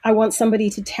want somebody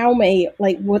to tell me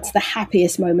what's the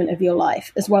happiest moment of your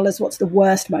life, as well as what's the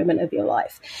worst moment of your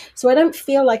life. So I don't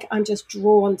feel like I'm just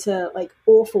drawn to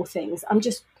awful things. I'm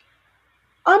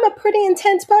a pretty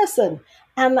intense person,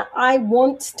 and I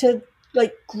want to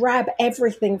grab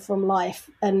everything from life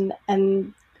and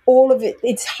all of it,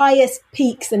 its highest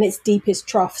peaks and its deepest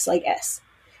troughs, I guess.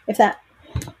 If that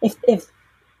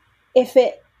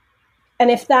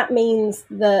means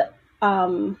that,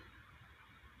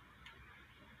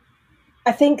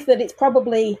 I think that it's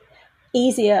probably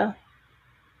easier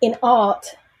in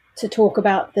art to talk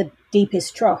about the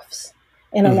deepest troughs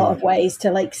in a lot of ways,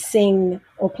 to sing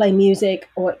or play music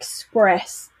or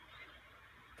express.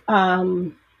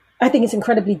 I think it's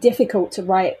incredibly difficult to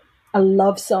write a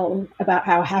love song about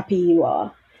how happy you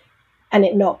are and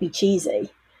it not be cheesy.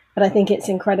 But I think it's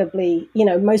incredibly,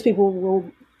 most people will,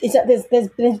 there's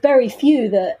very few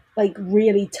that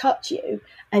really touch you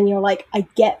and you're like, I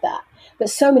get that.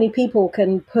 But so many people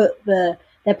can put their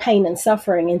pain and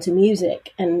suffering into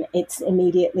music and it's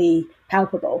immediately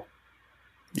palpable.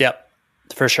 Yep,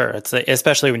 for sure. It's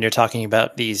especially when you're talking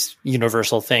about these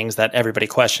universal things that everybody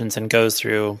questions and goes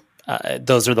through.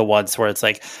 Those are the ones where it's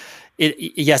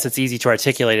yes, it's easy to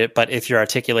articulate it, but if you're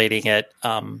articulating it,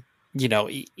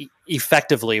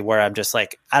 effectively, where I'm just I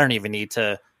don't even need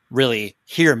to really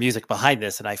hear music behind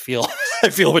this, and I feel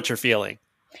what you're feeling.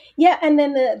 Yeah, and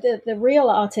then the real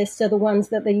artists are the ones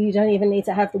that you don't even need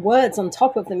to have the words on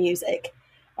top of the music.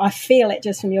 I feel it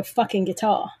just from your fucking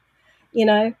guitar,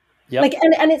 Yep.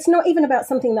 And it's not even about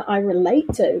something that I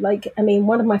relate to.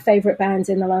 One of my favorite bands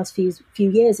in the last few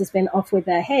years has been Off With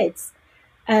Their Heads.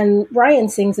 And Ryan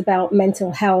sings about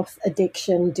mental health,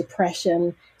 addiction,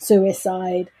 depression,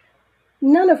 suicide,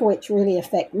 none of which really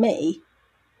affect me.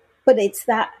 But it's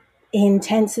that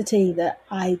intensity that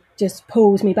just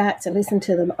pulls me back to listen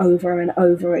to them over and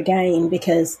over again,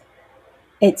 because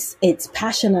it's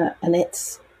passionate and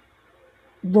it's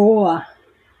raw,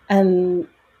 and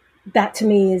that to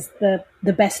me is the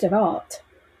best of art.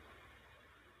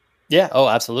 Yeah. Oh,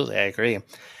 absolutely. I agree.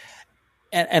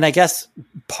 And I guess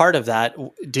part of that,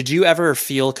 did you ever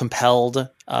feel compelled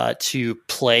to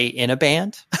play in a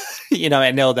band?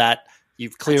 I know that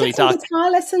you've clearly I took some talked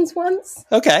guitar lessons once.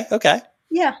 Okay.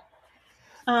 Yeah.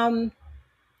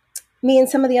 Me and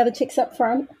some of the other chicks up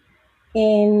front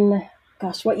in,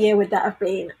 gosh, what year would that have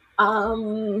been?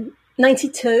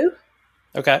 92.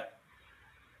 Okay.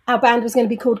 Our band was going to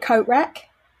be called Coat Rack.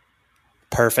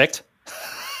 Perfect.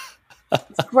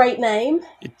 It's a great name.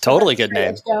 Totally good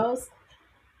name. Girls.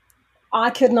 I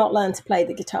could not learn to play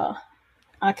the guitar.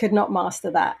 I could not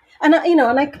master that. And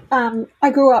I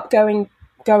grew up going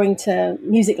to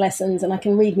music lessons, and I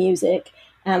can read music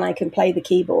and I can play the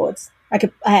keyboards. I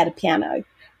had a piano.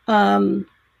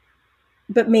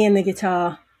 But me and the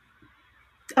guitar,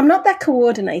 I'm not that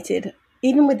coordinated.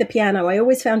 Even with the piano, I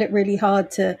always found it really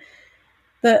hard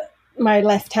that my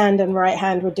left hand and right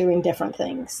hand were doing different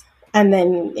things. And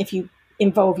then if you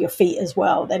involve your feet as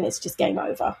well, then it's just game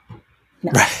over.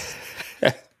 No. Right.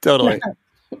 Totally.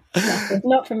 No,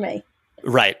 not for me.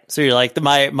 Right. So you're like,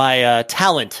 my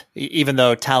talent, even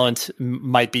though talent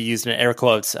might be used in air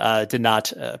quotes, did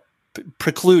not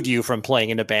preclude you from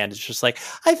playing in a band. It's just like,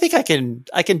 I think I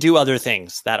can do other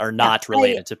things that are not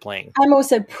related to playing. I'm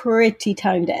also pretty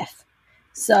tone deaf.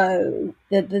 So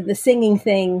the singing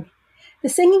thing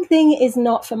is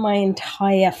not for my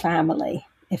entire family,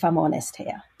 if I'm honest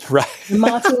here. Right. The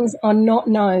Martins are not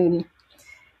known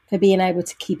for being able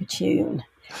to keep a tune.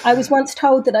 I was once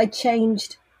told that I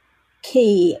changed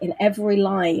key in every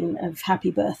line of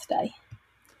Happy Birthday,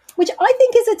 which I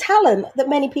think is a talent that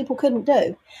many people couldn't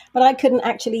do. But I couldn't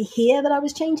actually hear that I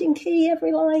was changing key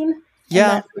every line. Yeah.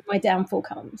 And that's where my downfall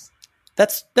comes.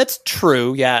 That's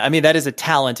true. Yeah. I mean, that is a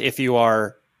talent if you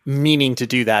are meaning to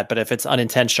do that. But if it's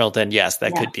unintentional, then yes,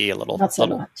 that could be a little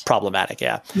problematic.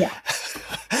 Yeah. Yeah.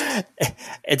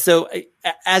 And so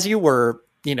as you were,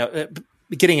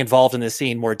 getting involved in the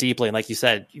scene more deeply, and like you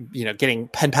said, getting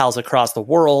pen pals across the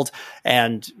world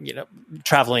and,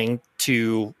 traveling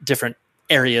to different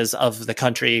areas of the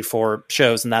country for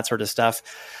shows and that sort of stuff.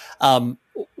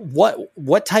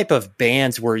 What type of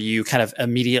bands were you kind of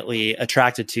immediately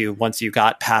attracted to once you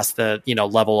got past the,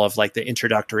 level of like the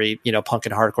introductory, punk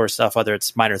and hardcore stuff, whether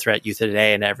it's Minor Threat, Youth of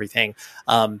Today and everything?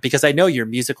 Because I know your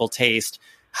musical taste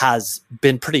has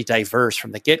been pretty diverse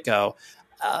from the get-go.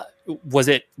 Was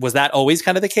that always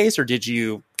kind of the case, or did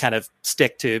you kind of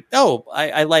stick to,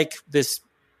 I like this,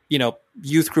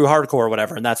 youth crew hardcore or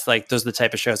whatever, and that's like, those are the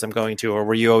type of shows I'm going to, or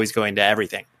were you always going to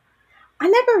everything? I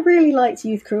never really liked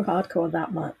youth crew hardcore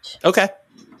that much. Okay.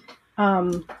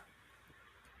 I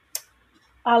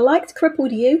liked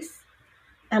Crippled Youth,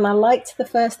 and I liked the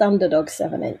first Underdog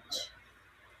 7-inch,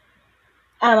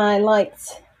 and I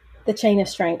liked the Chain of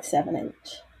Strength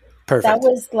 7-inch. Perfect.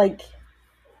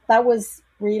 That was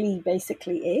really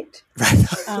basically it. Right.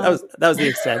 That was the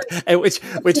extent. And which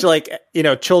like,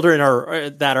 children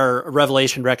that are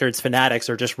Revelation Records fanatics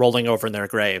are just rolling over in their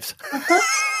graves. Uh-huh.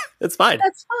 It's fine.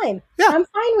 That's fine. Yeah. I'm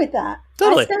fine with that.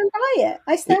 Totally.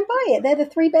 I stand by it. They're the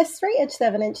 3 best straight edge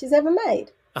 7-inches ever made.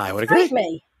 I would agree. Fight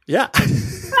me. Yeah.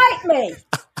 Fight me.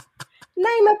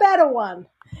 Name a better one.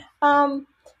 And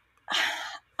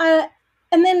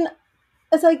then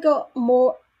as I got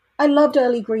more, I loved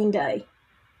early Green Day.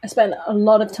 I spent a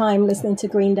lot of time listening to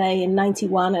Green Day in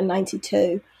 91 and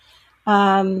 92.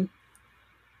 And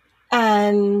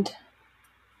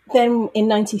then in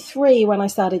 93, when I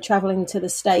started traveling to the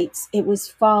States, it was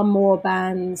far more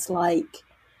bands like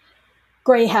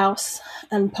Grey House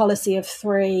and Policy of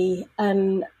Three,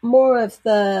 and more of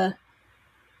the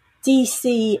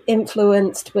DC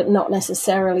influenced, but not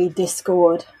necessarily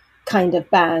Discord kind of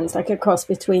bands, like a cross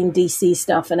between DC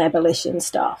stuff and Abolition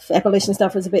stuff. Abolition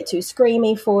stuff was a bit too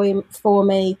screamy for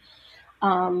me.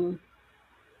 I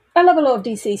love a lot of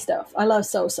DC stuff. I love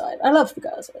Soulside. I love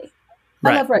Fugazi.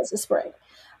 I love Reds of Spring.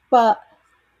 But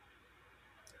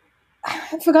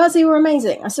Fugazi were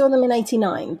amazing. I saw them in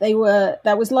 89.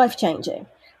 That was life-changing.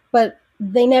 But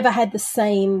they never had the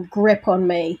same grip on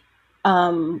me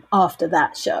after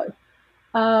that show.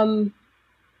 And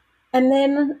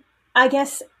then I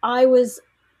guess I was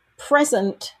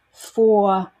present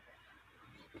for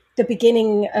the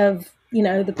beginning of,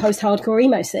 the post-hardcore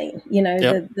emo scene,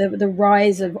 Yep. the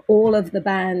rise of all of the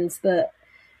bands that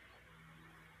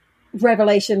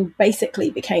Revelation basically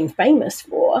became famous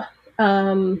for,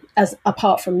 as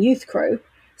apart from Youth Crew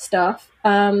stuff.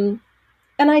 And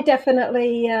I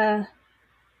definitely fell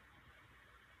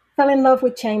in love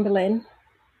with Chamberlain.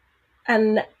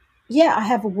 And yeah, I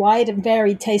have a wide and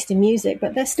varied taste in music,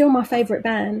 but they're still my favorite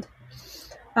band.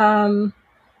 I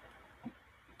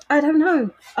don't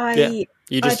know.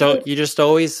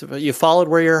 You followed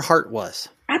where your heart was.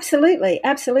 Absolutely,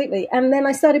 absolutely. And then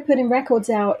I started putting records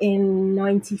out in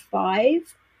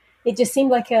 95. It just seemed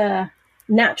like a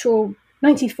natural,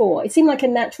 94. It seemed like a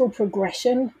natural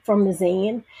progression from the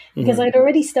zine because I'd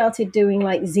already started doing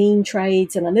like zine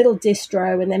trades and a little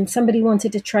distro. And then somebody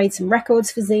wanted to trade some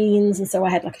records for zines. And so I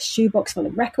had like a shoebox full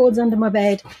of records under my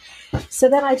bed. So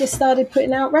then I just started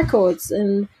putting out records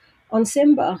and on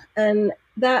Simba, and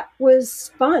that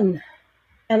was fun.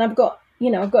 And I've got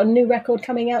a new record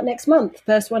coming out next month,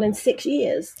 first one in 6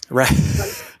 years. Right.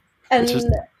 And it's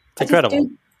incredible.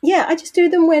 I just do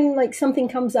them when like something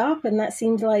comes up, and that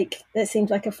seems like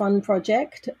a fun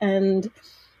project. And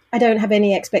I don't have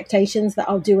any expectations that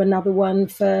I'll do another one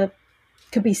for,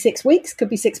 could be 6 weeks, could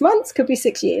be 6 months, could be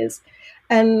 6 years.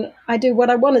 And I do what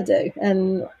I want to do.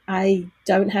 And I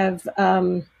don't have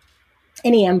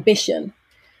any ambition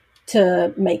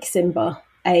to make Simba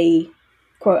a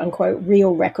quote unquote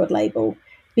real record label,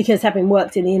 because having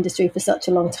worked in the industry for such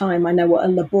a long time, I know what a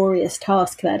laborious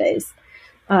task that is.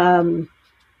 And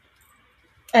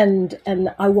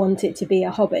I want it to be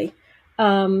a hobby.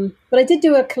 But I did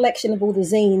do a collection of all the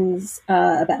zines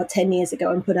about 10 years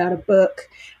ago and put out a book.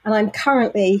 And I'm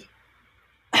currently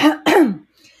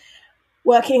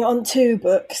working on 2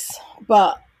 books,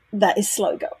 but that is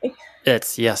slow going. The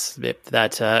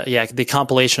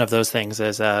compilation of those things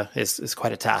is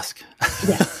quite a task.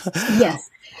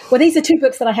 Yes. Well, these are 2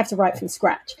 books that I have to write from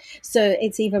scratch, so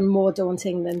it's even more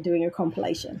daunting than doing a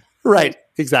compilation. Right,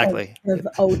 exactly. Of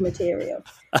old material.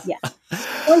 Yeah.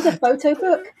 One's a photo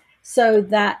book, so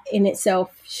that in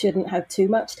itself shouldn't have too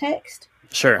much text.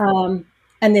 Sure.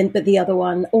 But the other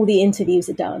one, all the interviews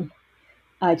are done.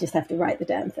 I just have to write the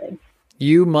damn thing.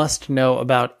 You must know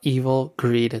about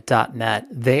evilgreed.net.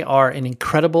 They are an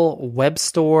incredible web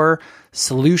store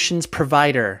solutions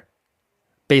provider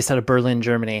based out of Berlin,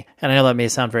 Germany. And I know that may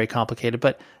sound very complicated,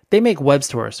 but they make web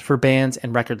stores for bands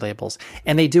and record labels,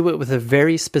 and they do it with a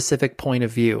very specific point of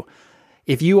view.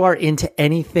 If you are into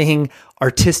anything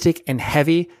artistic and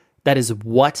heavy, that is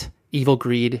what Evil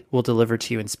Greed will deliver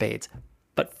to you in spades.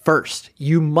 But first,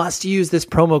 you must use this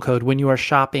promo code when you are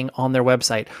shopping on their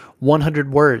website,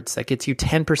 100 words. That gets you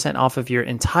 10% off of your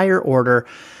entire order.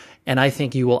 And I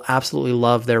think you will absolutely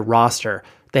love their roster.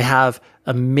 They have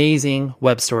amazing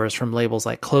web stores from labels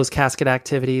like Closed Casket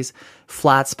Activities,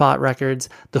 Flat Spot Records,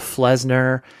 The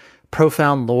Flesner,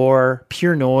 Profound Lore,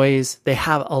 Pure Noise. They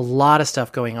have a lot of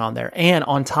stuff going on there. And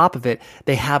on top of it,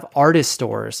 they have artist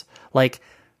stores like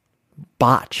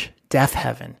Botch, Death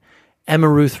Heaven, Emma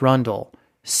Ruth Rundle.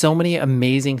 So many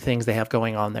amazing things they have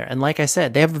going on there. And like I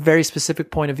said, they have a very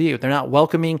specific point of view. They're not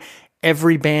welcoming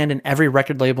every band and every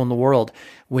record label in the world.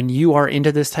 When you are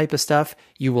into this type of stuff,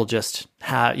 you will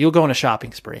you'll go on a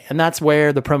shopping spree. And that's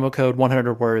where the promo code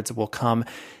 100 words will come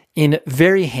in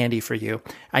very handy for you.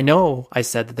 I know I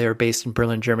said that they were based in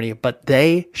Berlin, Germany, but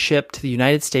they ship to the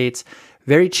United States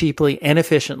very cheaply and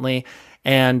efficiently.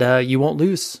 And you won't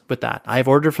lose with that. I've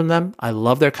ordered from them. I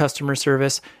love their customer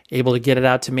service, able to get it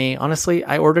out to me. Honestly,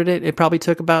 I ordered it. It probably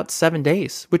took about 7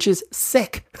 days, which is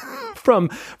sick. From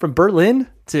Berlin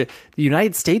to the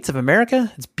United States of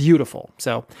America, it's beautiful.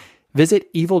 So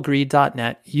visit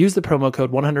evilgreed.net, use the promo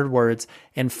code 100 words,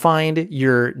 and find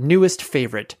your newest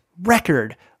favorite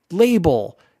record,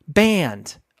 label,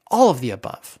 band, all of the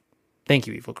above. Thank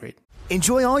you, Evil Greed.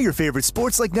 Enjoy all your favorite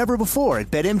sports like never before at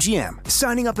BetMGM.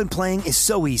 Signing up and playing is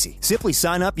so easy. Simply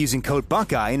sign up using code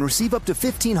Buckeye and receive up to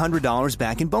 $1,500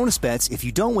 back in bonus bets if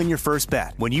you don't win your first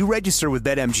bet. When you register with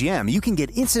BetMGM, you can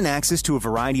get instant access to a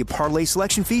variety of parlay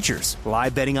selection features,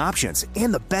 live betting options,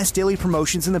 and the best daily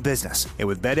promotions in the business. And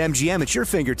with BetMGM at your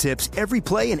fingertips, every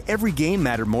play and every game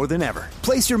matter more than ever.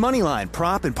 Place your moneyline,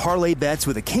 prop, and parlay bets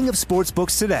with the king of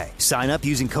sportsbooks today. Sign up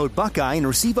using code Buckeye and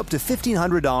receive up to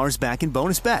 $1,500 back in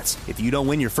bonus bets if you don't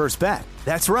win your first bet.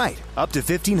 That's right, up to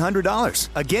 $1,500.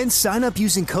 Again, sign up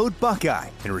using code Buckeye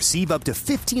and receive up to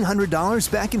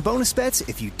 $1,500 back in bonus bets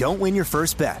if you don't win your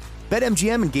first bet.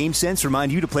 BetMGM and GameSense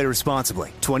remind you to play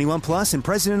responsibly. 21 plus and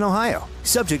present in Ohio.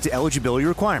 Subject to eligibility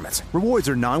requirements. Rewards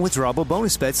are non-withdrawable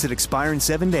bonus bets that expire in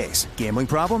 7 days. Gambling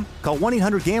problem? Call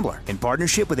 1-800-GAMBLER in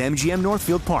partnership with MGM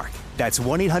Northfield Park. That's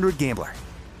 1-800-GAMBLER.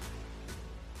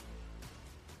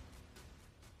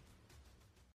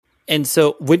 And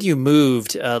so when you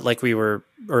moved, like you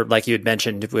had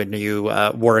mentioned, when you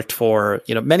worked for,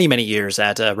 many, many years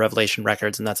at Revelation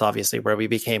Records, and that's obviously where we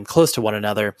became close to one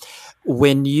another.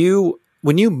 When you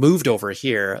moved over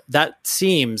here, that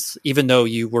seems, even though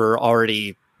you were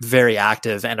already very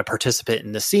active and a participant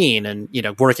in the scene, and,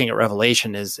 working at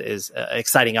Revelation is an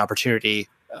exciting opportunity,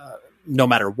 no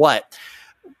matter what.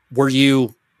 Were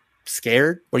you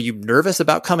scared? Were you nervous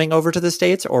about coming over to the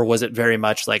States, or was it very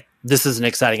much like, this is an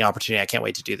exciting opportunity, I can't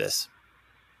wait to do this?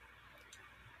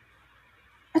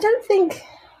 I don't think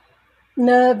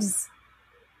nerves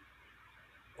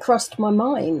crossed my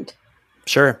mind.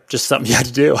 Sure, just something you had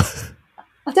to do.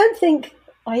 I don't think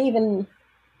I even,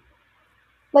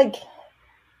 like,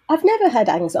 I've never had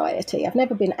anxiety. I've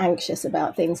never been anxious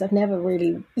about things. I've never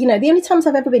really, the only times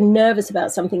I've ever been nervous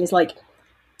about something is like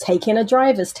taking a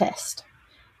driver's test,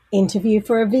 interview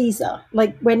for a visa.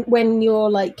 Like when you're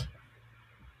like,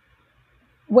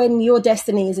 when your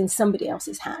destiny is in somebody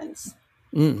else's hands.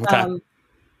 Okay.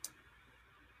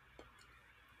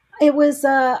 It was,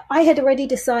 I had already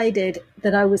decided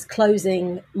that I was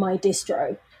closing my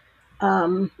distro,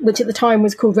 which at the time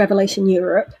was called Revelation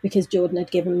Europe, because Jordan had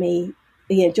given me,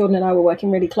 Jordan and I were working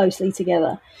really closely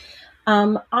together.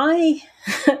 I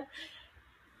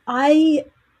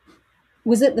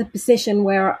was at the position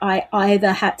where I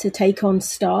either had to take on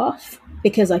staff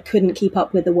because I couldn't keep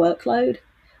up with the workload,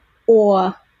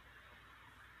 or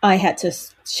I had to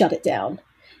shut it down.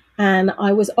 And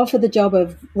I was offered the job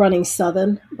of running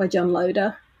Southern by John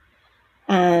Loder.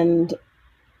 And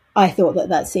I thought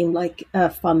that seemed like a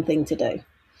fun thing to do.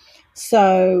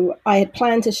 So I had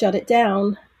planned to shut it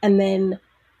down. And then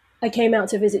I came out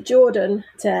to visit Jordan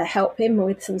to help him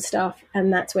with some stuff.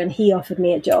 And that's when he offered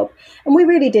me a job. And we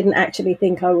really didn't actually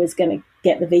think I was going to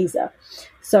get the visa.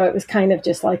 So it was kind of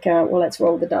just like, well, let's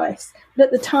roll the dice. But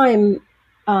at the time,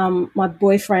 my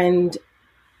boyfriend,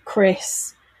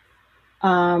 Chris,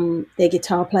 their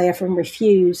guitar player from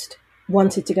Refused,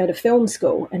 wanted to go to film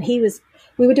school. And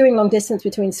we were doing long distance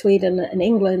between Sweden and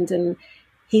England. And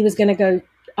he was going to go,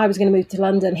 I was going to move to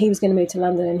London. He was going to move to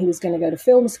London, and he was going to go to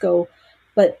film school.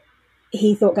 But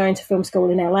he thought going to film school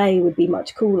in LA would be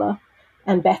much cooler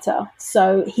and better.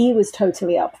 So he was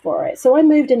totally up for it. So I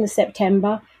moved in the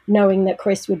September, knowing that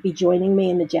Chris would be joining me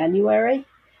in the January.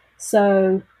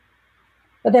 So,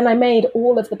 but then I made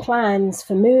all of the plans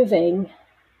for moving.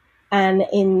 And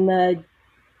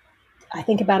I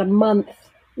think about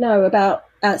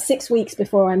 6 weeks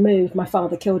before I moved, my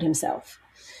father killed himself.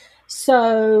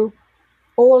 So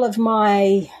all of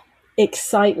my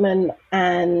excitement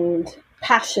and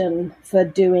passion for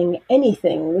doing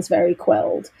anything was very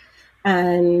quelled.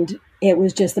 And it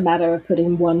was just a matter of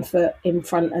putting one foot in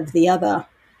front of the other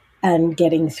and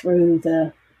getting through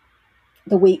the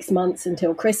weeks, months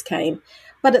until Chris came.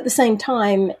 But at the same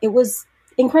time, it was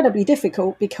incredibly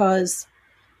difficult because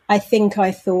I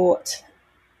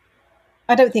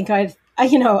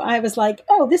was like,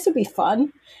 oh, this would be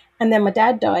fun. And then my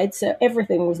dad died, so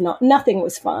nothing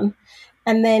was fun.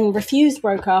 And then Refused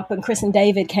broke up, and Chris and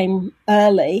David came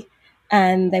early,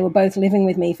 and they were both living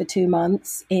with me for 2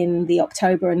 months in the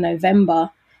October and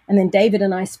November. And then David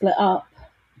and I split up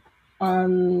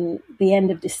on the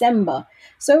end of December.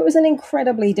 So it was an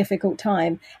incredibly difficult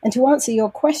time. And to answer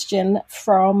your question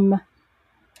from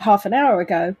half an hour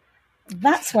ago,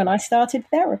 that's when I started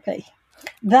therapy.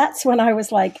 That's when I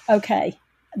was like, okay,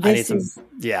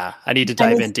 I need to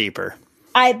dive in deeper.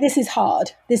 This is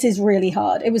hard. This is really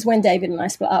hard. It was when David and I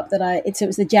split up that it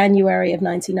was the January of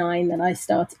 99 that I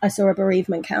saw a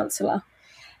bereavement counselor.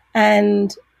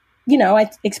 And,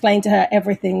 I explained to her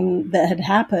everything that had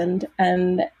happened.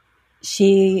 And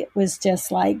she was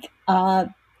just like,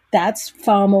 that's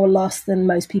far more loss than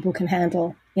most people can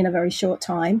handle in a very short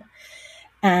time.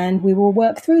 And we will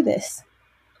work through this.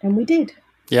 And we did.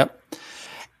 Yep.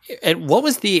 And what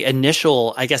was the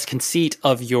initial, I guess, conceit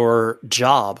of your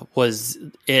job? Was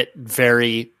it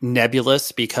very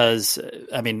nebulous? Because,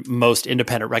 most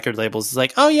independent record labels is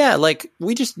like, oh, yeah, like,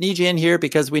 we just need you in here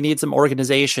because we need some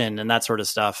organization and that sort of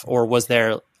stuff. Or was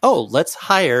there, oh, let's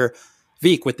hire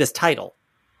Vik with this title?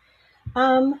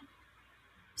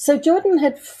 So Jordan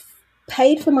had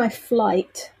paid for my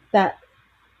flight that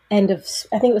end of,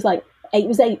 I think it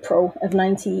was April of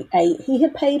 98.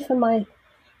 He'd paid for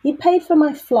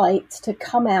my flight to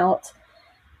come out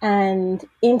and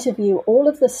interview all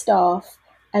of the staff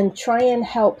and try and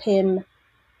help him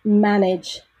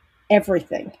manage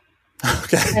everything.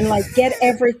 Okay. And get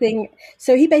everything.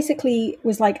 So he basically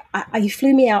was like, he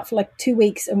flew me out for 2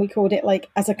 weeks, and we called it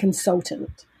as a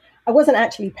consultant. I wasn't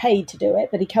actually paid to do it,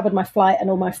 but he covered my flight and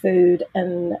all my food,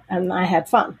 and I had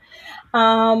fun.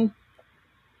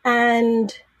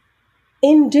 And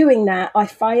in doing that, I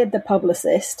fired the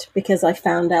publicist because I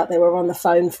found out they were on the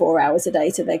phone 4 hours a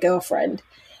day to their girlfriend.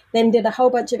 Then did a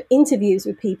whole bunch of interviews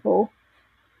with people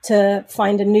to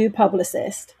find a new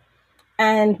publicist.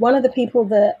 And one of the people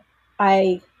that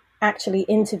I actually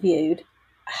interviewed,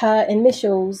 her name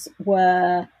was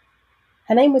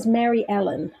Mary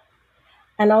Ellen.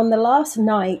 And on the last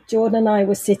night, Jordan and I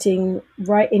were sitting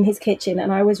right in his kitchen,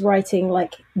 and I was writing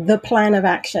like the plan of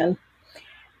action.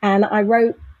 And I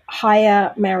wrote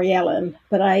Hire Mary Ellen,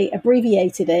 but I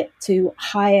abbreviated it to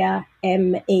Hire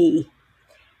ME.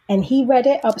 And he read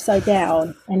it upside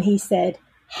down and he said,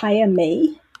 hire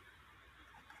me.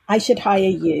 I should hire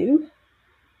you.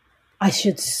 I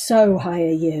should so hire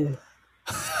you.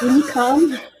 Will you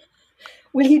come?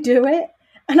 Will you do it?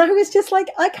 And I was just like,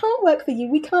 I can't work for you.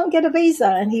 We can't get a visa.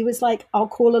 And he was like, I'll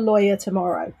call a lawyer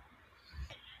tomorrow.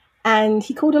 And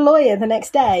he called a lawyer the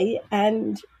next day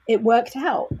and it worked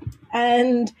out.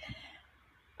 And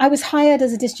I was hired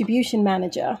as a distribution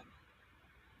manager.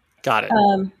 Got it.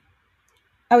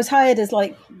 I was hired as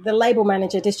like the label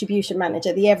manager, distribution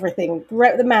manager, the everything,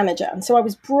 the manager. And so I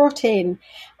was brought in.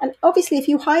 And obviously, if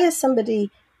you hire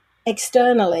somebody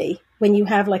externally, when you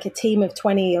have like a team of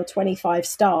 20 or 25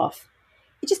 staff,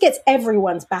 it just gets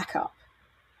everyone's back up,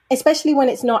 especially when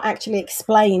it's not actually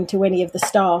explained to any of the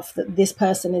staff that this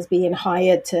person is being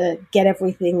hired to get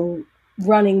everything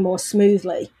running more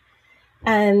smoothly.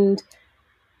 And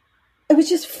it was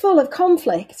just full of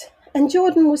conflict. And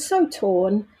Jordan was so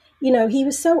torn. You know, he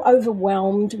was so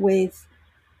overwhelmed with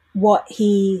what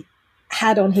he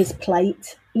had on his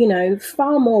plate, you know,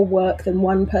 far more work than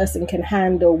one person can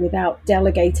handle without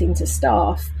delegating to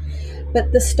staff.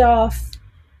 But the staff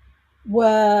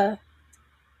were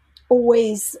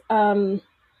always, Jordan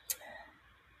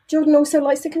also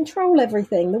likes to control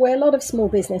everything the way a lot of small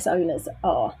business owners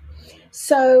are.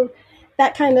 So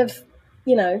that kind of,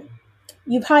 you know,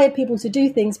 you've hired people to do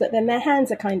things, but then their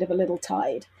hands are kind of a little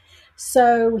tied.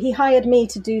 So he hired me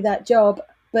to do that job,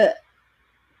 but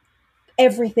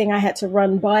everything I had to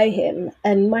run by him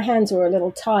and my hands were a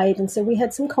little tied. And so we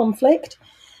had some conflict.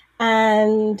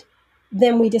 And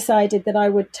then we decided that I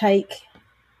would take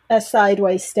a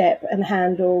sideways step and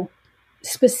handle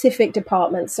specific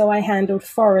departments. So I handled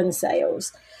foreign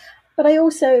sales, but I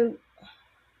also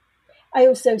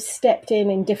stepped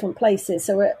in different places.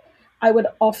 So I would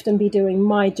often be doing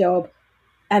my job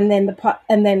and then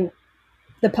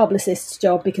the publicist's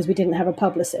job because we didn't have a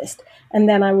publicist. And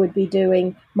then I would be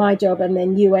doing my job and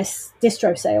then US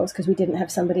distro sales because we didn't have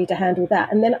somebody to handle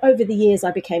that. And then over the years,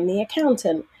 I became the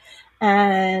accountant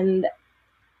and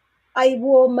I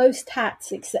wore most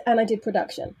hats and I did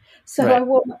production. So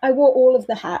right. I wore all of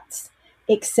the hats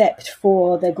except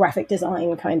for the graphic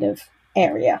design kind of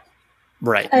area.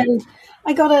 Right. And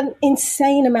I got an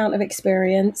insane amount of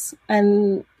experience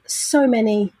and so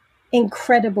many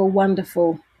incredible,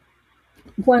 wonderful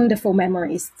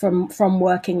memories from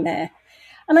working there.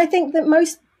 And I think that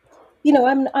most, you know,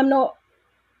 I'm not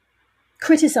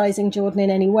criticizing Jordan in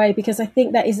any way because I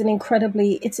think that is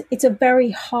it's a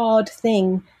very hard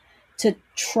thing to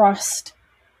trust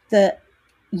that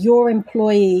your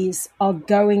employees are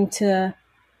going to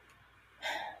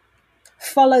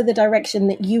follow the direction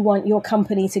that you want your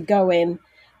company to go in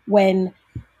when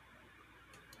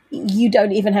you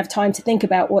don't even have time to think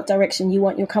about what direction you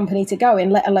want your company to go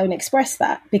in, let alone express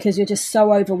that, because you're just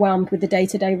so overwhelmed with the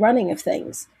day-to-day running of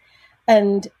things.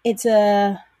 And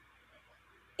I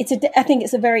think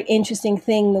it's a very interesting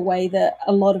thing, the way that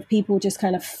a lot of people just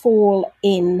kind of fall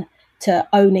in to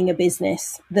owning a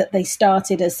business that they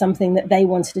started as something that they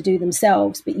wanted to do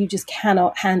themselves, but you just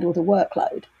cannot handle the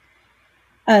workload.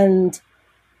 And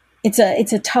it's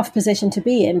a tough position to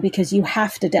be in because you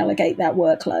have to delegate that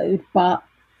workload, but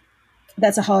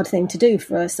that's a hard thing to do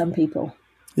for some people.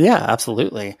 Yeah,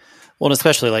 absolutely. Well, and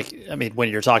especially when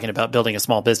you're talking about building a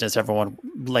small business, everyone,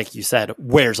 like you said,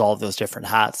 wears all of those different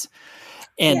hats.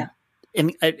 And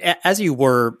as you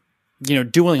were, you know,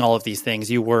 doing all of these things,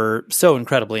 you were so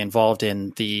incredibly involved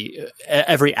in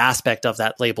every aspect of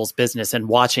that label's business and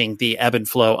watching the ebb and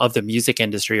flow of the music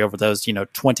industry over those,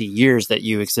 20 years that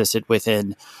you existed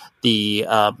within the,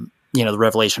 the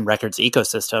Revelation Records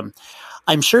ecosystem.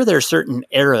 I'm sure there are certain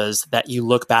eras that you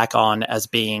look back on as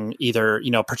being either,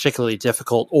 particularly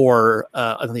difficult or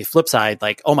on the flip side,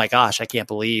 like, oh my gosh, I can't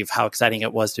believe how exciting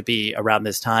it was to be around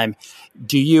this time.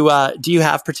 Do you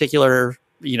have particular,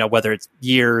 whether it's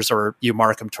years or you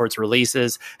mark them towards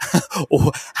releases,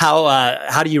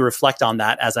 how do you reflect on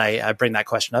that as I bring that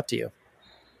question up to you?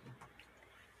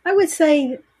 I would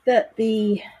say that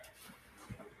the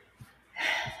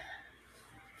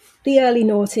early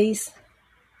noughties,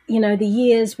 the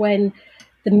years when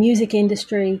the music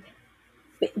industry,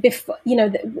 before,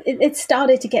 it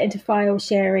started to get into file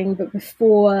sharing, but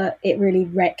before it really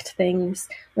wrecked things,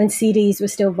 when CDs were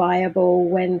still viable,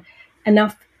 when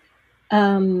enough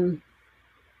money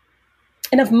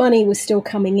was still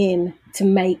coming in to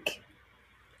make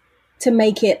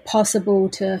it possible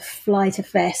to fly to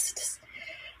fests,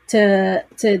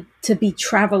 to be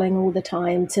traveling all the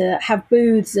time, to have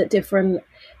booths at different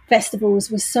festivals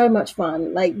was so much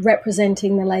fun, like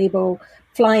representing the label,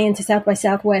 flying to South by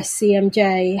Southwest,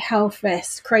 CMJ,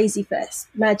 Hellfest, Crazy Fest,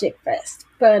 Magic Fest,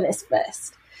 Furnace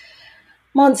Fest,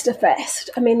 Monster Fest.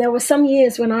 I mean, there were some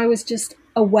years when I was just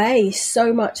away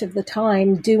so much of the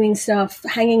time doing stuff,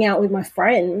 hanging out with my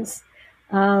friends,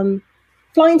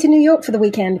 flying to New York for the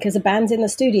weekend because a band's in the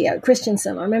studio,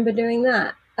 Christensen. I remember doing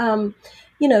that.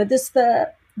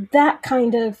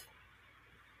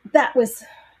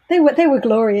 They were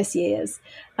glorious years.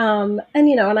 And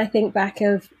I think back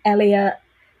of Elliot,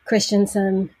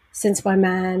 Christensen, Since by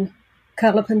Man,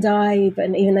 Curl Up and Dive,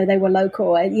 and even though they were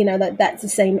local, that's the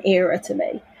same era to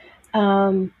me.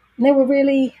 They were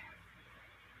really,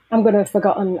 I'm going to have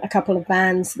forgotten a couple of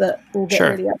bands that will get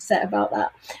really upset about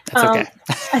that. That's okay.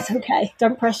 That's okay.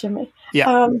 Don't pressure me.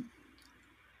 Yeah.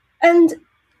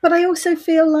 But I also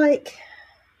feel like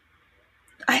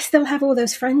I still have all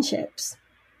those friendships.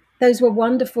 Those were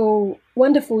wonderful,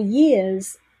 wonderful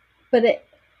years, but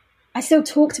I still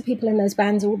talk to people in those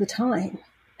bands all the time.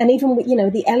 And even with,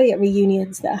 the Elliot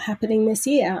reunions that are happening this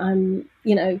year, I'm,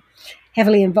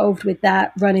 heavily involved with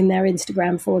that, running their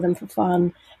Instagram for them for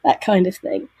fun, that kind of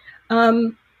thing.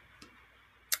 And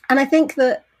I think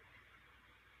that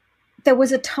there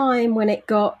was a time when it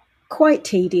got quite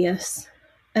tedious,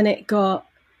 and it got,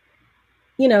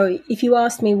 if you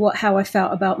asked me how I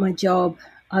felt about my job,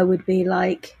 I would be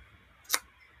like,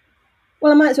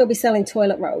 well, I might as well be selling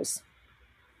toilet rolls.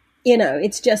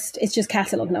 It's just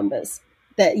catalog numbers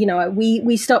that,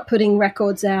 we stopped putting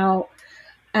records out,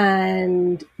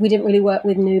 and we didn't really work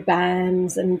with new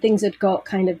bands, and things had got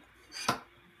kind of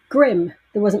grim.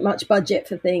 There wasn't much budget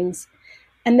for things.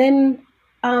 And then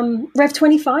Rev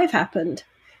 25 happened.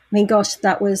 I mean, gosh,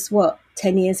 that was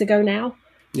 10 years ago now.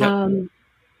 Yep.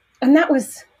 And that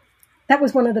was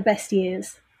one of the best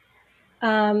years.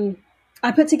 I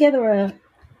put together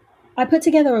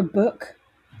a book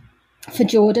for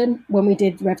Jordan when we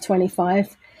did Rev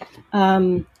 25.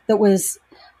 It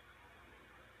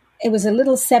was a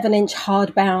little 7-inch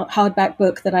hardback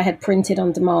book that I had printed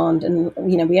on demand, and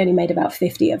we only made about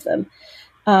 50 of them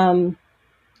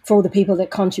for all the people that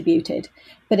contributed.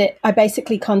 But I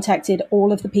basically contacted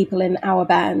all of the people in our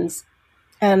bands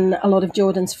and a lot of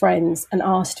Jordan's friends and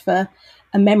asked for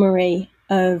a memory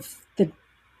of the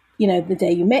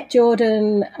day you met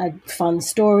Jordan, a fun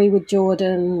story with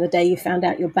Jordan, the day you found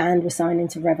out your band was signed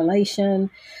into Revelation,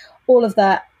 all of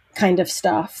that kind of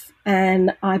stuff.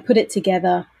 And I put it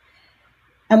together.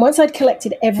 And once I'd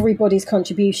collected everybody's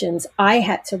contributions, I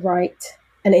had to write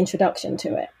an introduction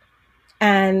to it.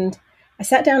 And I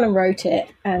sat down and wrote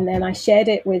it, and then I shared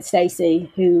it with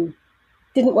Stacey, who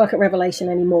didn't work at Revelation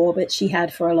anymore, but she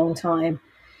had for a long time.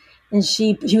 And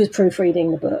she was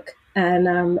proofreading the book.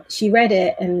 And she read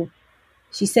it, and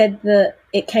she said that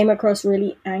it came across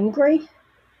really angry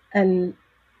and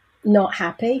not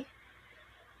happy.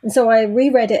 And so I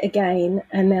reread it again,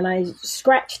 and then I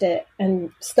scratched it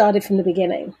and started from the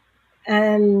beginning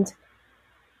and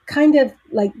kind of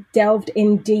like delved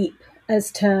in deep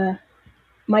as to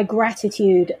my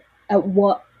gratitude at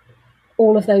what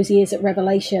all of those years at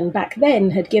Revelation back then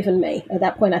had given me. At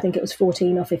that point, I think it was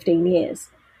 14 or 15 years.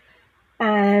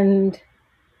 And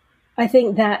I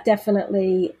think that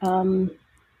definitely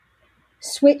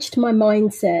switched my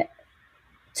mindset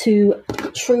to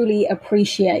truly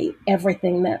appreciate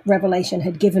everything that Revelation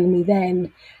had given me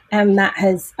then. And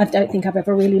I don't think I've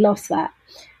ever really lost that.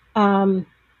 And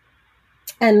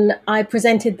I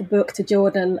presented the book to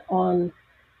Jordan on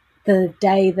the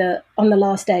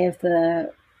last day of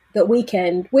the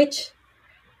weekend, which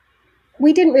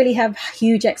we didn't really have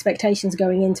huge expectations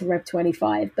going into Rev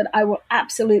 25, but I will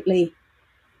absolutely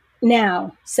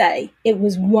now say it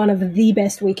was one of the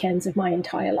best weekends of my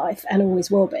entire life and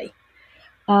always will be.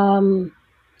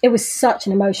 It was such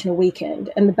an emotional weekend,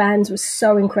 and the bands were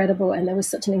so incredible, and there was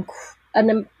such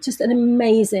just an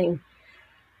amazing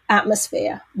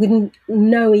atmosphere with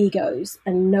no egos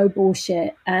and no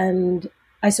bullshit. And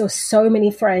I saw so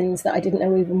many friends that I didn't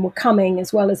know even were coming,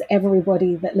 as well as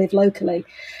everybody that lived locally.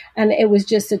 And it was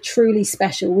just a truly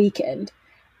special weekend.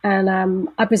 And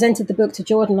I presented the book to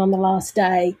Jordan on the last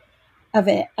day of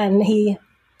it, and he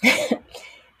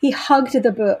hugged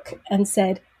the book and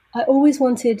said, "I always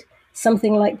wanted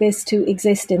something like this to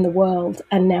exist in the world,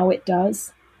 and now it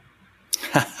does."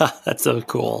 That's so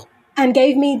cool. And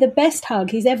gave me the best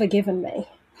hug he's ever given me.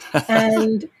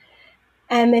 And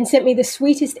then sent me the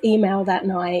sweetest email that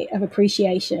night of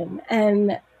appreciation.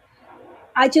 And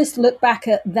I just look back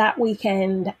at that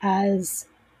weekend as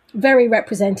very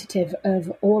representative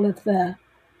of all of the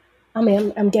I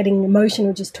mean, I'm getting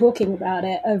emotional just talking about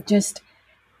it,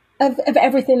 of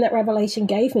everything that Revelation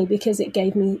gave me, because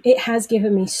it has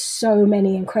given me so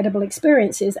many incredible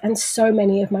experiences and so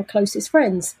many of my closest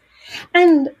friends,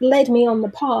 and led me on the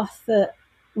path that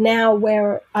now,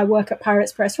 where I work at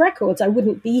Pirates Press Records, I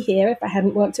wouldn't be here if I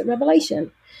hadn't worked at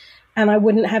Revelation. And I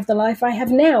wouldn't have the life I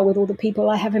have now with all the people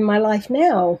I have in my life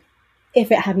now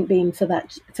if it hadn't been for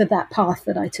that path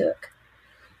that I took.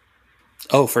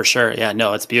 Oh, for sure. Yeah,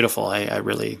 no, it's beautiful. I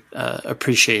really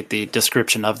appreciate the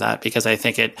description of that, because I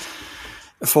think it,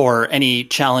 for any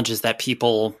challenges that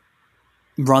people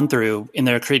run through in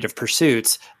their creative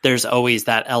pursuits, there's always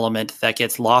that element that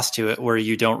gets lost to it, where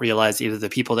you don't realize either the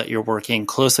people that you're working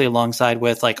closely alongside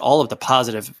with, like all of the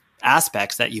positive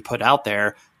aspects that you put out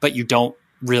there, but you don't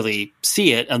really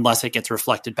see it unless it gets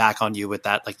reflected back on you with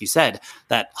that, like you said,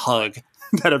 that hug,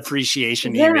 that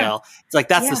appreciation email. It's like,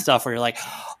 that's the stuff where you're like,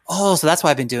 oh, so that's why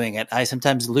I've been doing it. I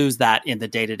sometimes lose that in the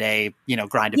day-to-day,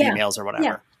 grind of emails or whatever.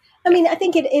 Yeah. I mean, I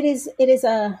think it is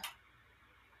a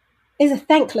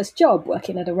thankless job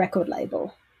working at a record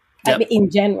label. Yep.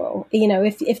 In general,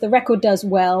 if the record does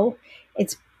well,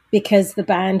 it's because the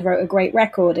band wrote a great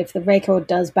record. If the record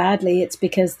does badly, it's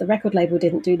because the record label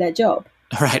didn't do their job.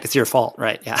 Right. It's your fault.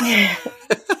 Right. Yeah.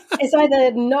 It's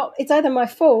either my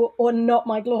fault or not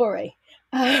my glory.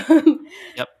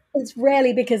 Yep. It's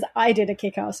rarely because I did a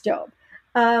kick-ass job.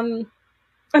 And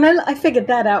I figured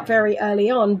that out very early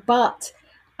on. But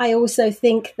I also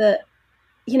think that,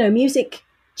 music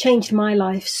changed my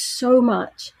life so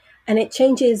much, and it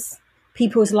changes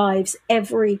people's lives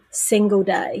every single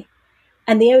day.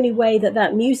 And the only way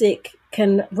that music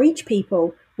can reach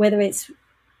people, whether it's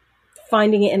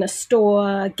finding it in a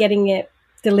store, getting it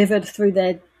delivered through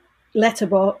their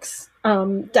letterbox,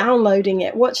 downloading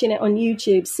it, watching it on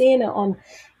YouTube, seeing it on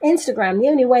Instagram, the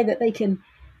only way that they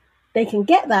can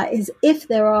get that is if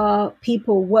there are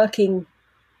people working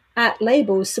at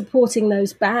labels supporting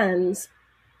those bands,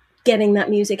 getting that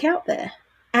music out there,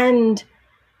 and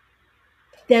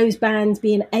those bands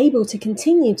being able to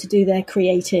continue to do their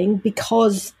creating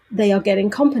because they are getting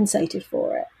compensated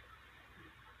for it.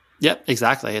 Yep,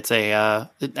 exactly. It's and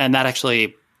that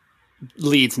actually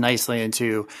leads nicely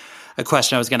into a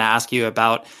question I was going to ask you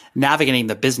about navigating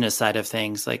the business side of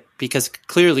things, because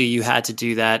clearly you had to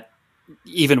do that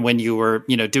even when you were,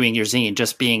 doing your zine,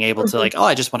 just being able to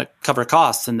I just want to cover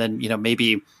costs. And then,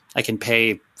 maybe I can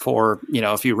pay for,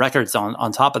 a few records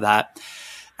on top of that.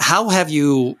 How have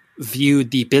you viewed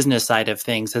the business side of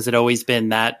things? Has it always been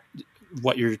that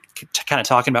what you're kind of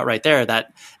talking about right there,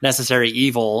 that necessary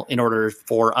evil in order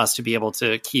for us to be able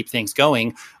to keep things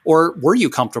going? Or were you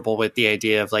comfortable with the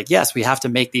idea of yes, we have to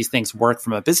make these things work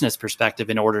from a business perspective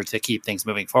in order to keep things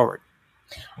moving forward?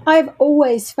 I've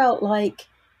always felt like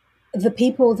the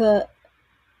people that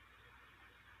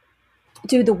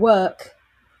do the work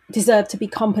deserve to be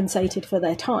compensated for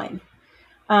their time.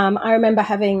 I remember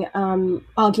having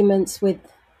arguments with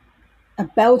a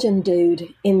Belgian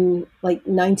dude in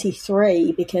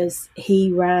 93 because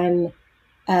he ran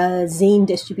a zine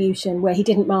distribution where he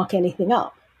didn't mark anything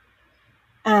up,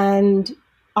 and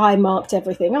I marked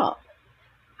everything up.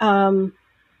 And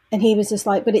he was just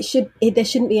like, but there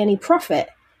shouldn't be any profit.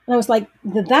 And I was like,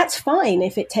 that's fine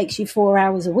if it takes you 4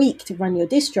 hours a week to run your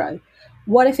distro.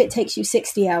 What if it takes you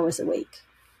 60 hours a week?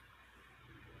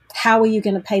 How are you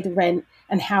going to pay the rent,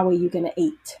 and how are you going to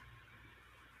eat?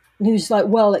 And he was like,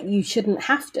 well, you shouldn't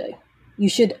have to. You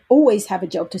should always have a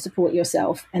job to support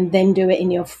yourself and then do it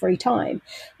in your free time.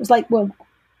 I was like, well,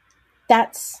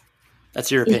 that's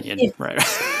your opinion, right?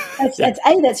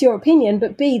 That's your opinion,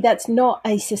 but B, that's not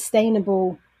a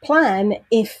sustainable plan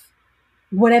if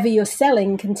whatever you're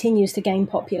selling continues to gain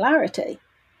popularity.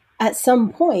 At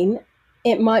some point,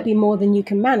 it might be more than you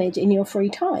can manage in your free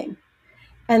time.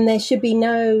 And there should be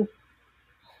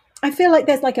I feel like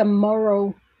there's a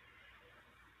moral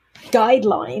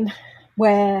guideline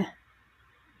where,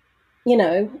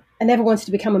 I never wanted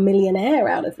to become a millionaire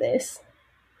out of this,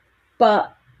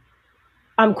 but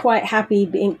I'm quite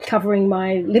happy covering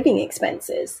my living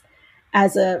expenses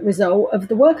as a result of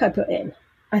the work I put in.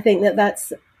 I think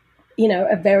that's,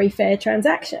 a very fair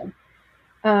transaction.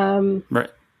 Right.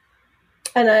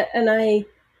 And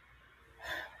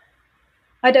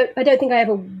I don't think I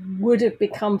ever would have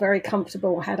become very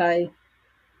comfortable had I,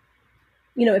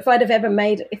 if I'd have ever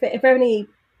made, if only,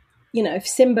 if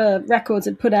Simba Records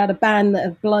had put out a band that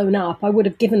have blown up, I would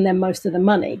have given them most of the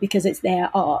money because it's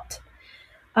their art.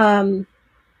 I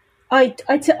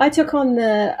took on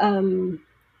the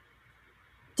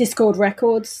Discord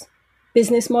Records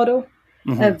business model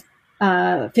of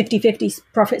 50-50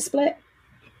 profit split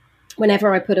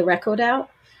whenever I put a record out,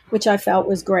 which I felt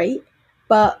was great.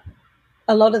 But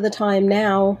a lot of the time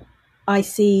now I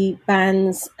see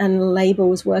bands and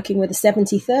labels working with a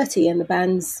 70-30 in the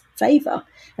band's favor.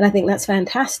 And I think that's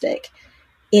fantastic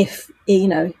if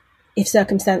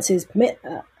circumstances permit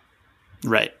that.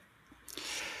 Right.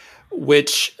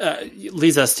 Which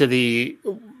leads us to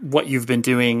what you've been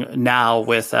doing now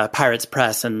with Pirates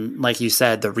Press. And like you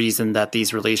said, the reason that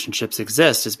these relationships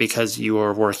exist is because you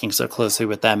are working so closely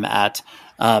with them at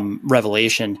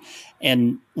Revelation.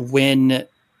 And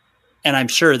I'm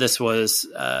sure this was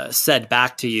said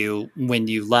back to you when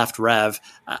you left Rev,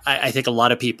 I think a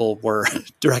lot of people were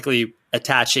directly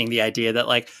attaching the idea that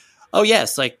like, oh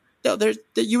yes, like, no,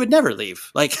 you would never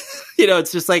leave. Like,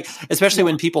 it's just like, especially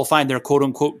when people find their quote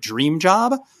unquote dream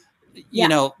job,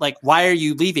 like, why are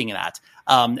you leaving that?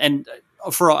 And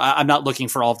I'm not looking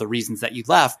for all of the reasons that you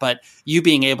left, but you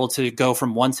being able to go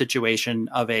from one situation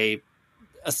of a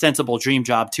sensible dream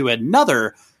job to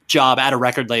another job at a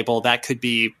record label that could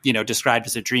be, described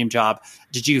as a dream job.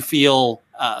 Did you feel,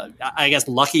 I guess,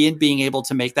 lucky in being able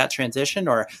to make that transition,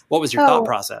 or what was your thought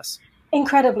process?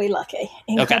 Incredibly lucky.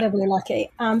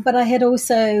 But I had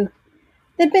also,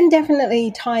 there'd been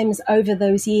definitely times over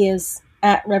those years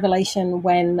at Revelation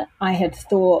when I had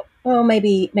thought, oh,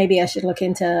 maybe I should look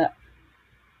into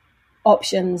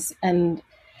options and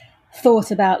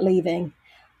thought about leaving.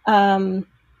 But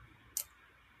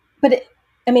it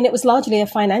was largely a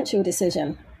financial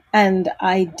decision, and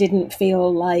I didn't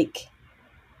feel like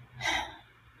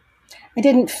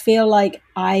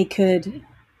I could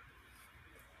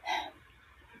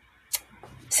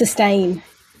sustain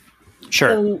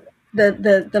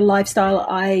the lifestyle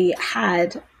I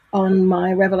had on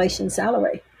my Revelation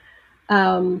salary.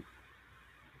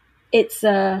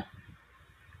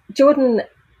 Jordan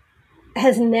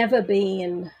has never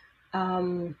been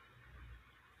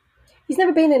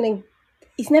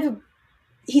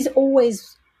he's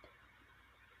always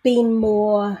been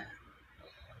more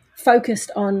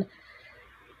focused on,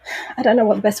 I don't know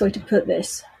what the best way to put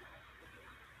this.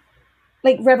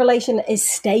 Like, Revelation is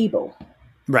stable,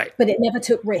 right? But it never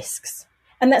took risks,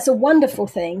 and that's a wonderful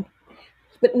thing,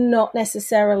 but not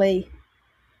necessarily.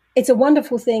 It's a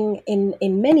wonderful thing in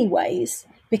many ways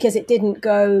because it didn't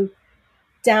go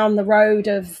down the road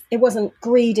of. It wasn't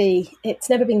greedy. It's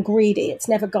never been greedy. It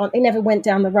never went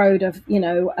down the road of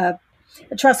a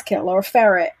Trustkill or a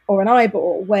Ferret or an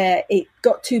Eyeball where it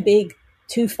got too big,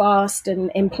 too fast,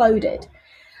 and imploded.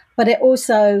 But it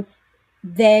also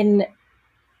then.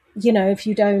 If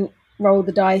you don't roll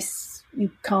the dice, you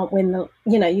can't win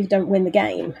you don't win the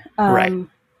game. Right.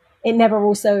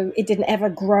 It didn't ever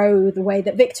grow the way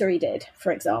that Victory did,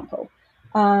 for example.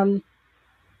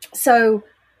 So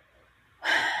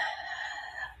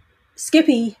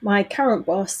Skippy, my current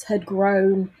boss, had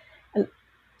grown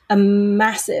a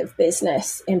massive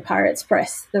business in Pirates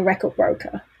Press, the record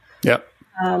broker. Yep.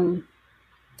 And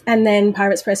then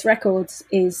Pirates Press Records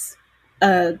is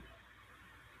a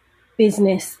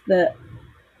business that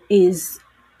is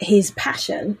his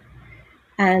passion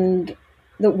and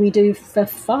that we do for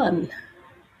fun,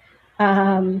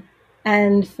 and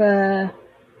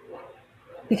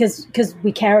because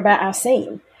we care about our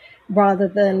scene rather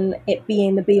than it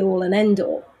being the be all and end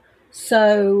all.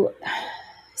 So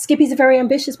Skippy's a very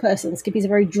ambitious person. Skippy's a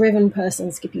very driven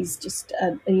person. Skippy's just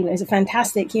is a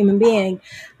fantastic human being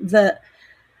that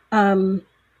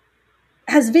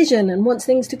has vision and wants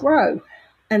things to grow.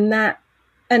 And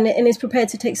is prepared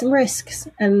to take some risks,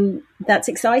 and that's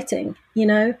exciting,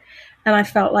 And I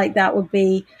felt like that would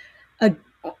be a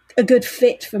good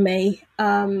fit for me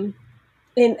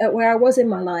at where I was in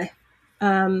my life.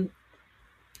 And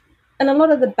a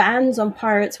lot of the bands on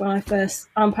Pirates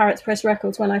Press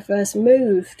Records when I first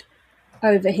moved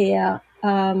over here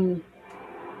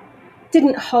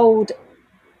didn't hold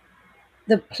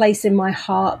the place in my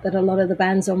heart that a lot of the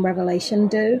bands on Revelation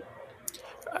do.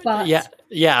 But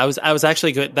yeah, I was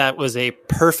actually good. That was a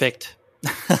perfect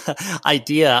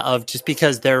idea of just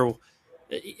because the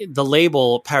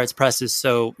label Pirates Press is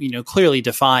so, clearly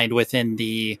defined within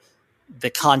the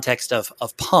context of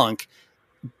punk.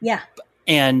 Yeah.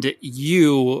 And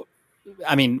you,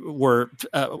 were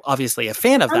obviously a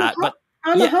fan of that, but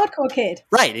I'm a hardcore kid.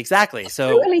 Right. Exactly.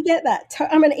 So totally get that.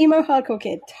 I'm an emo hardcore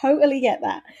kid. Totally get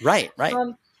that. Right. Right.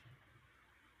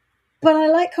 But I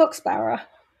like Cock Sparrer.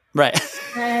 Right.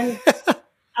 And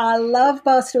I love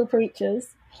Barstool Preachers.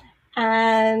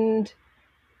 And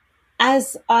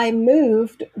as I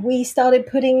moved, we started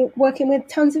working with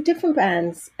tons of different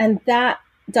bands. And that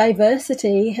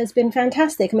diversity has been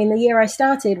fantastic. The year I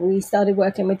started, we started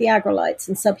working with the Agrolites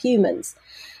and Subhumans.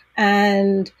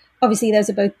 And obviously those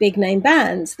are both big name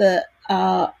bands that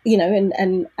are,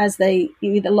 and as they,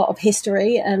 with a lot of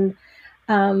history and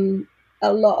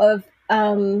a lot of,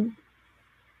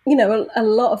 you know, a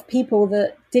lot of people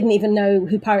that didn't even know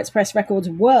who Pirates Press Records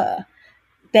were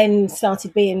then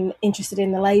started being interested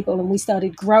in the label, and we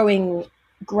started growing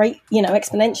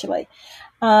exponentially.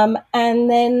 And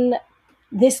then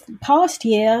this past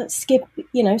year,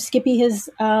 Skippy has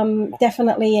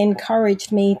definitely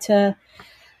encouraged me to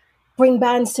bring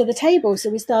bands to the table. So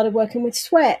we started working with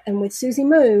Sweat and with Susie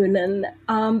Moon,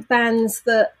 and bands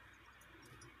that,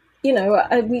 you know,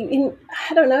 I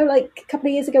don't know, like a couple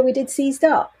of years ago we did Seized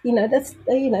Up. That's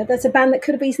a band that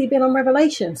could have easily been on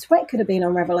Revelation. Sweat could have been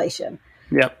on Revelation.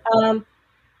 Yep.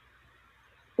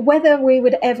 Whether we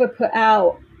would ever put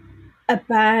out a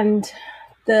band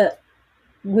that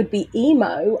would be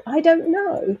emo, I don't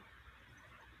know.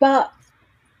 But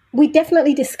we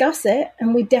definitely discuss it,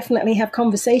 and we definitely have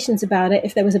conversations about it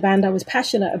if there was a band I was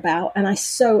passionate about. And I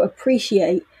so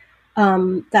appreciate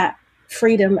that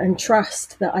freedom and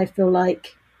trust that I feel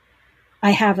like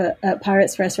I have at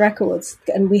Pirates Press Records.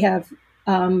 And we have,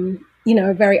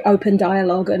 a very open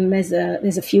dialogue, and there's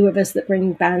a few of us that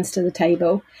bring bands to the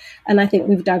table. And I think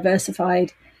we've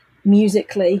diversified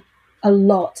musically a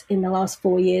lot in the last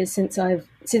 4 years since I've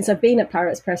been at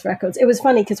Pirates Press Records. It was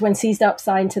funny because when Seized Up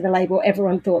signed to the label,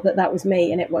 everyone thought that was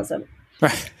me, and it wasn't.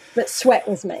 Right. But Sweat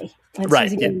was me. And right.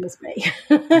 Susie Moon was me.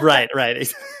 Right.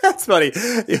 That's funny.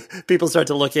 People start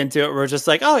to look into it. We're just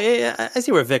like, oh, yeah, I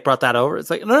see where Vic brought that over. It's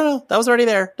like, no, that was already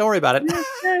there. Don't worry about it.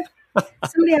 No.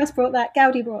 Somebody else brought that.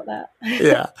 Gaudi brought that.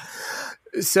 Yeah.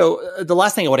 So the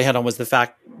last thing I want to hit on was the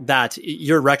fact that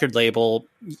your record label,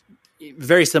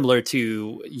 very similar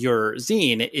to your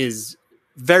zine, is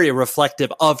very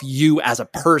reflective of you as a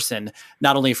person,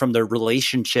 not only from the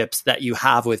relationships that you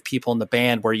have with people in the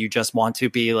band, where you just want to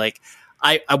be like,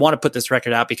 I want to put this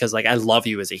record out because like I love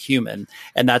you as a human.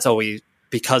 And that's always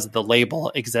because the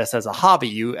label exists as a hobby.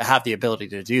 You have the ability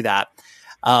to do that.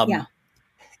 Yeah.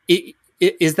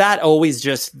 Is that always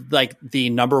just like the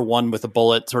number one with a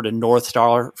bullet sort of North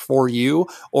Star for you?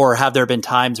 Or have there been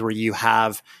times where you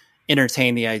have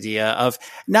entertained the idea of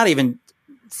not even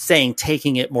saying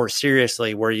taking it more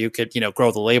seriously, where you could,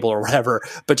 grow the label or whatever,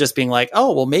 but just being like,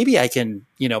 oh, well, maybe I can,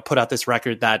 put out this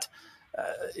record that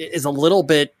is a little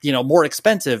bit, more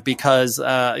expensive because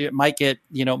it might get,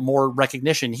 more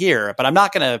recognition here, but I'm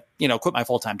not going to, quit my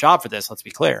full-time job for this. Let's be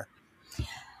clear.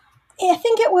 I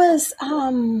think it was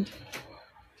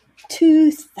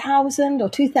 2000 or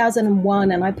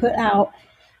 2001, and I put out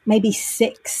maybe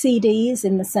 6 CDs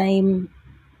in the same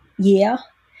year.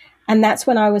 And that's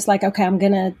when I was like, okay, I'm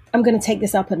gonna take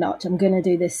this up a notch. I'm gonna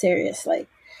do this seriously.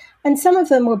 And some of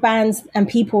them were bands and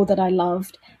people that I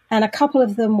loved, and a couple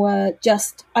of them were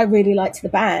just, I really liked the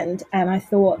band and I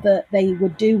thought that they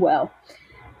would do well.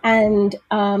 And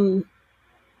all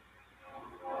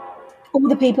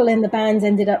the people in the bands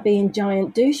ended up being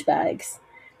giant douchebags.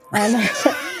 And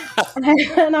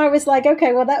and I was like,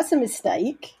 okay, well, that's a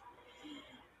mistake.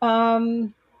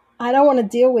 I don't want to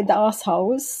deal with the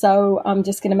assholes, so I'm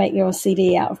just going to make your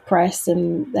CD out of press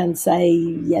and say,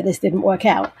 yeah, this didn't work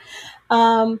out.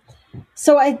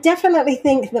 So I definitely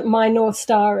think that my North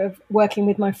Star of working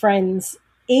with my friends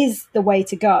is the way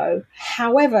to go.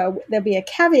 However, there'll be a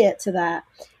caveat to that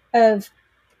of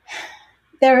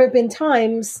there have been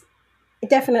times,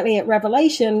 definitely at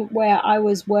Revelation, where I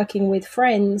was working with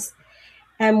friends,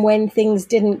 and when things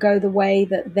didn't go the way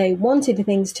that they wanted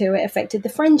things to, it affected the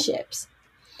friendships.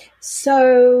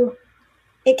 So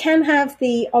it can have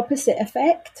the opposite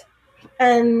effect.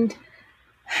 And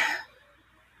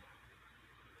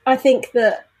I think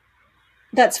that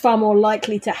that's far more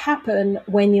likely to happen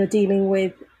when you're dealing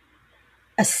with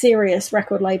a serious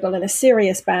record label and a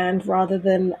serious band rather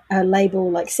than a label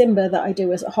like Simba that I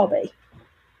do as a hobby.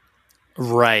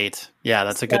 Right. Yeah,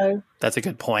 that's a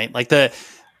good point. Like the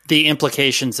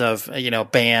implications of,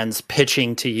 bands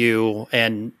pitching to you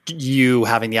and you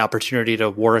having the opportunity to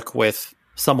work with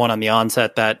someone on the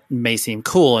onset that may seem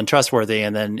cool and trustworthy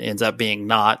and then ends up being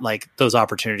not, like those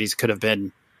opportunities could have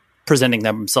been presenting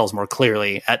themselves more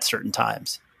clearly at certain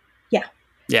times. Yeah.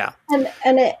 Yeah. And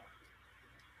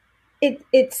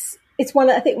it's one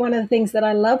of the things that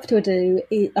I love to do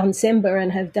on Simba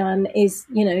and have done is,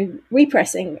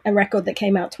 repressing a record that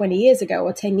came out 20 years ago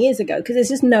or 10 years ago, because there's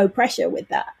just no pressure with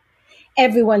that.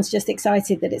 Everyone's just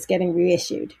excited that it's getting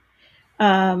reissued.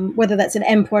 Whether that's an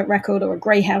Endpoint record or a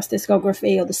Grey House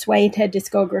discography or the Suede Head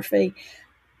discography,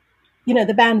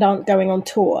 the band aren't going on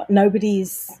tour.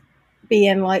 Nobody's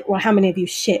being like, well, how many have you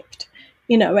shipped?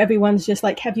 Everyone's just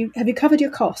like, have you covered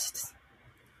your costs?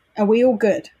 Are we all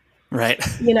good? Right.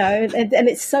 And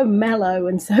it's so mellow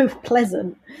and so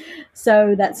pleasant.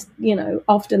 So that's,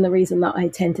 often the reason that I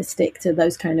tend to stick to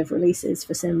those kind of releases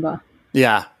for Simba.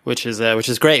 Yeah, which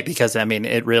is great because I mean,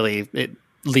 it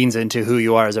leans into who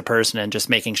you are as a person and just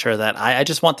making sure that I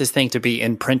just want this thing to be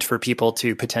in print for people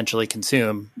to potentially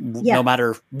consume no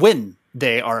matter when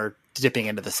they are dipping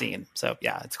into the scene. So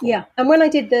yeah, it's cool. Yeah. And when I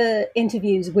did the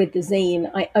interviews with the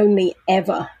zine, I only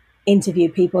ever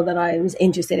interviewed people that I was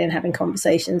interested in having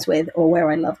conversations with or where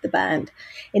I loved the band.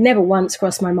 It never once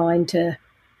crossed my mind to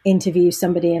interview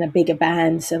somebody in a bigger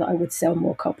band so that I would sell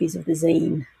more copies of the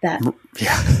zine. That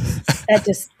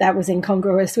was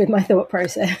incongruous with my thought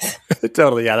process.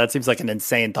 Totally. Yeah. That seems like an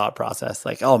insane thought process.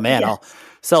 Like, oh man, I'll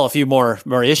sell a few more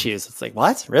issues. It's like,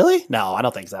 what? Really? No, I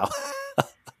don't think so.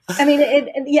 I mean,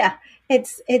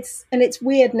 it's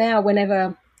weird now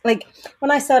whenever, like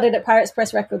when I started at Pirates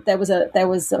Press Record, there was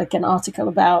like an article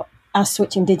about us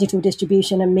switching digital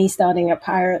distribution and me starting at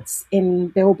Pirates in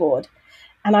Billboard.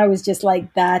 And I was just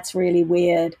like, that's really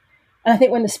weird. And I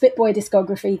think when the Spitboy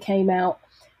discography came out,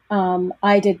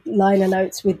 I did liner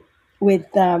notes with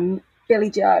Billy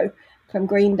Joe from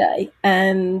Green Day,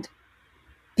 and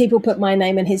people put my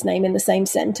name and his name in the same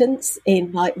sentence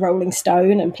in like Rolling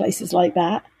Stone and places like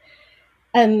that.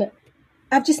 And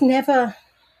I've just never,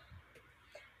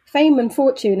 fame and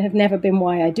fortune have never been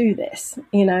why I do this.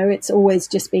 You know, it's always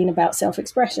just been about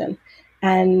self-expression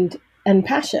and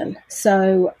passion.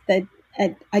 So that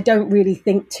I don't really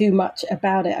think too much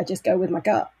about it. I just go with my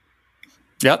gut.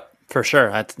 Yep, for sure.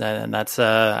 And that's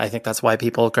I think that's why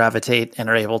people gravitate and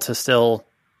are able to still,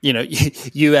 you know,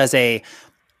 you as a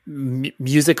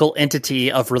musical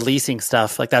entity of releasing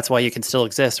stuff, like that's why you can still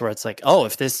exist, where it's like, oh,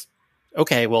 if this,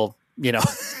 okay, well, you know,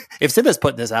 if Simba's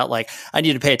putting this out, like I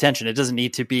need to pay attention. It doesn't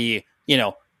need to be, you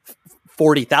know,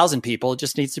 40,000 people. It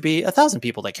just needs to be 1,000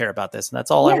 people that care about this. And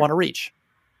that's all I want to reach.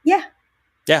 Yeah.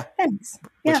 Yeah. Thanks.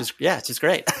 Which is, it's just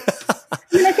great. I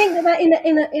mean, I think that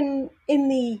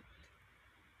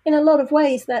in a lot of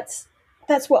ways, that's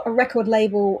what a record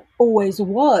label always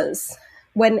was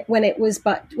when it was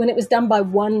done by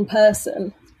one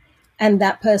person and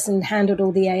that person handled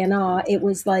all the A&R. It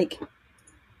was like,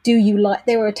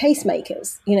 they were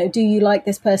tastemakers, you know, do you like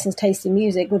this person's taste in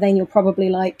music? Well, then you'll probably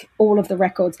like all of the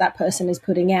records that person is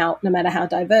putting out, no matter how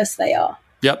diverse they are.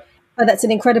 Yep. But that's an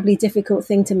incredibly difficult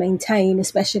thing to maintain,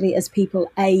 especially as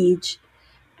people age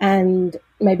and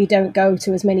maybe don't go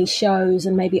to as many shows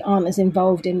and maybe aren't as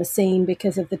involved in the scene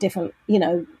because of the different, you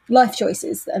know, life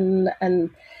choices. And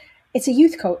it's a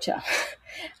youth culture.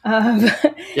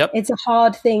 It's a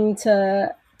hard thing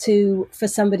for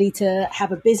somebody to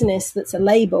have a business that's a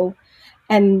label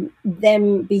and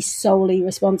them be solely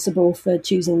responsible for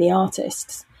choosing the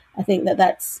artists. I think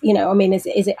that's, you know, I mean, is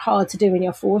it hard to do in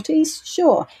your 40s?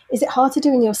 Sure. Is it hard to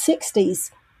do in your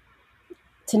 60s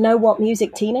to know what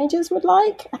music teenagers would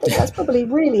like? I think that's probably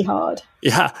really hard.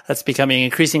 Yeah, that's becoming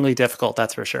increasingly difficult,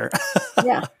 that's for sure.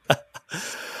 Yeah.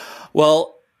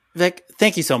 Well, Vic,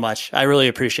 thank you so much. I really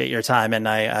appreciate your time, and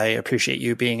I appreciate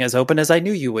you being as open as I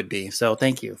knew you would be. So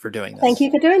thank you for doing this. Thank you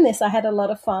for doing this. I had a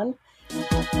lot of fun.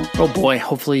 Oh boy,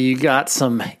 hopefully you got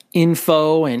some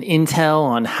info and intel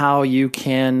on how you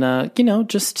can,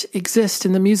 just exist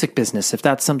in the music business if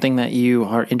that's something that you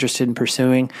are interested in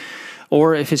pursuing.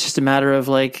 Or if it's just a matter of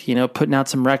putting out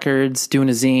some records, doing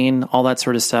a zine, all that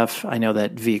sort of stuff. I know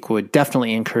that Vic would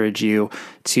definitely encourage you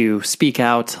to speak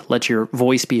out, let your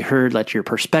voice be heard, let your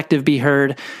perspective be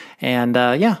heard. And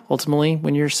ultimately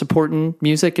when you're supporting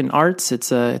music and arts,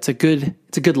 it's a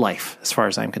good life as far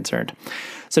as I'm concerned.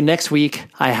 So next week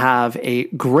I have a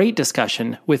great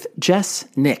discussion with Jess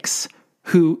Nix,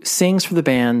 who sings for the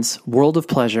bands World of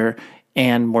Pleasure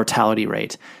and Mortality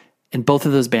Rate. And both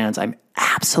of those bands I'm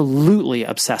absolutely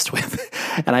obsessed with.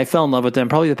 And I fell in love with them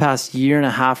probably the past year and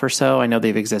a half or so. I know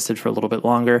they've existed for a little bit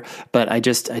longer, but I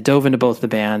dove into both the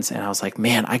bands and I was like,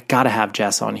 man, I got to have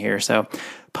Jess on here. So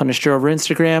punished her over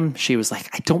Instagram. She was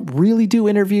like, I don't really do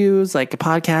interviews, like a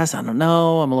podcast. I don't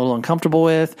know. I'm a little uncomfortable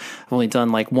with. I've only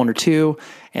done like one or two.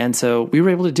 And so we were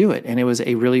able to do it. And it was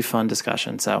a really fun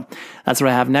discussion. So that's what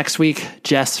I have next week.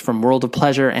 Jess from World of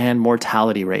Pleasure and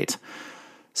Mortality Rate.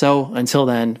 So until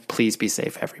then, please be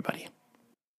safe, everybody.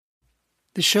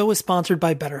 The show is sponsored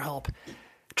by BetterHelp.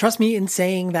 Trust me in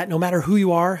saying that no matter who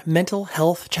you are, mental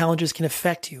health challenges can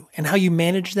affect you, and how you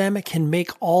manage them can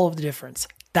make all of the difference.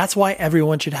 That's why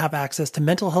everyone should have access to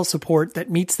mental health support that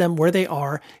meets them where they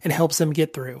are and helps them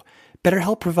get through.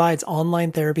 BetterHelp provides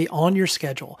online therapy on your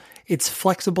schedule. It's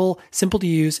flexible, simple to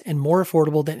use, and more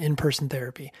affordable than in-person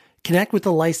therapy. Connect with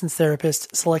a licensed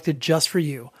therapist selected just for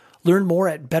you. Learn more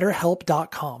at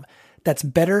BetterHelp.com. That's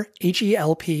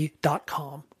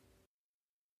BetterHelp.com.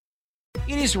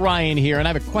 It is Ryan here, and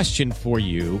I have a question for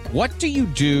you. What do you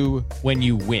do when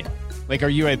you win? Like, are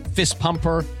you a fist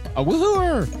pumper, a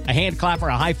woohooer, a hand clapper,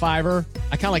 a high fiver?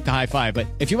 I kind of like the high five, but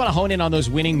if you want to hone in on those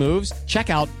winning moves, check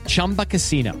out Chumba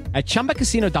Casino. At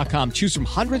ChumbaCasino.com, choose from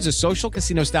hundreds of social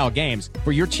casino style games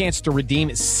for your chance to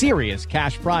redeem serious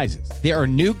cash prizes. There are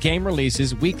new game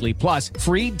releases weekly, plus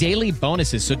free daily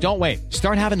bonuses. So don't wait.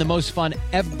 Start having the most fun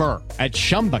ever at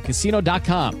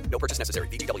ChumbaCasino.com. No purchase necessary.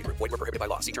 VGW Group. Void where prohibited by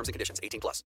law. See terms and conditions.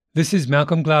 18+. This is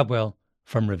Malcolm Gladwell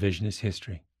from Revisionist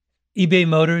History. eBay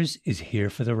Motors is here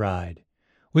for the ride.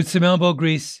 With some elbow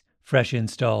grease, fresh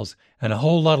installs, and a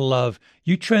whole lot of love,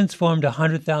 you transformed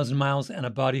 100,000 miles and a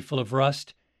body full of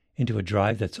rust into a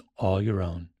drive that's all your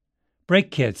own.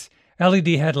 Brake kits, LED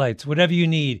headlights, whatever you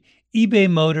need, eBay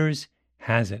Motors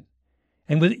has it.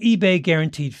 And with eBay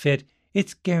Guaranteed Fit,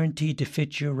 it's guaranteed to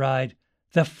fit your ride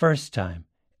the first time,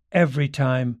 every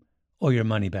time, or your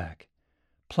money back.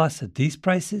 Plus, at these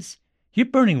prices, you're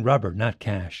burning rubber, not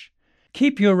cash.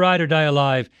 Keep your ride or die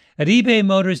alive at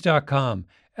ebaymotors.com.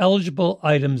 Eligible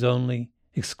items only.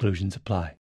 Exclusions apply.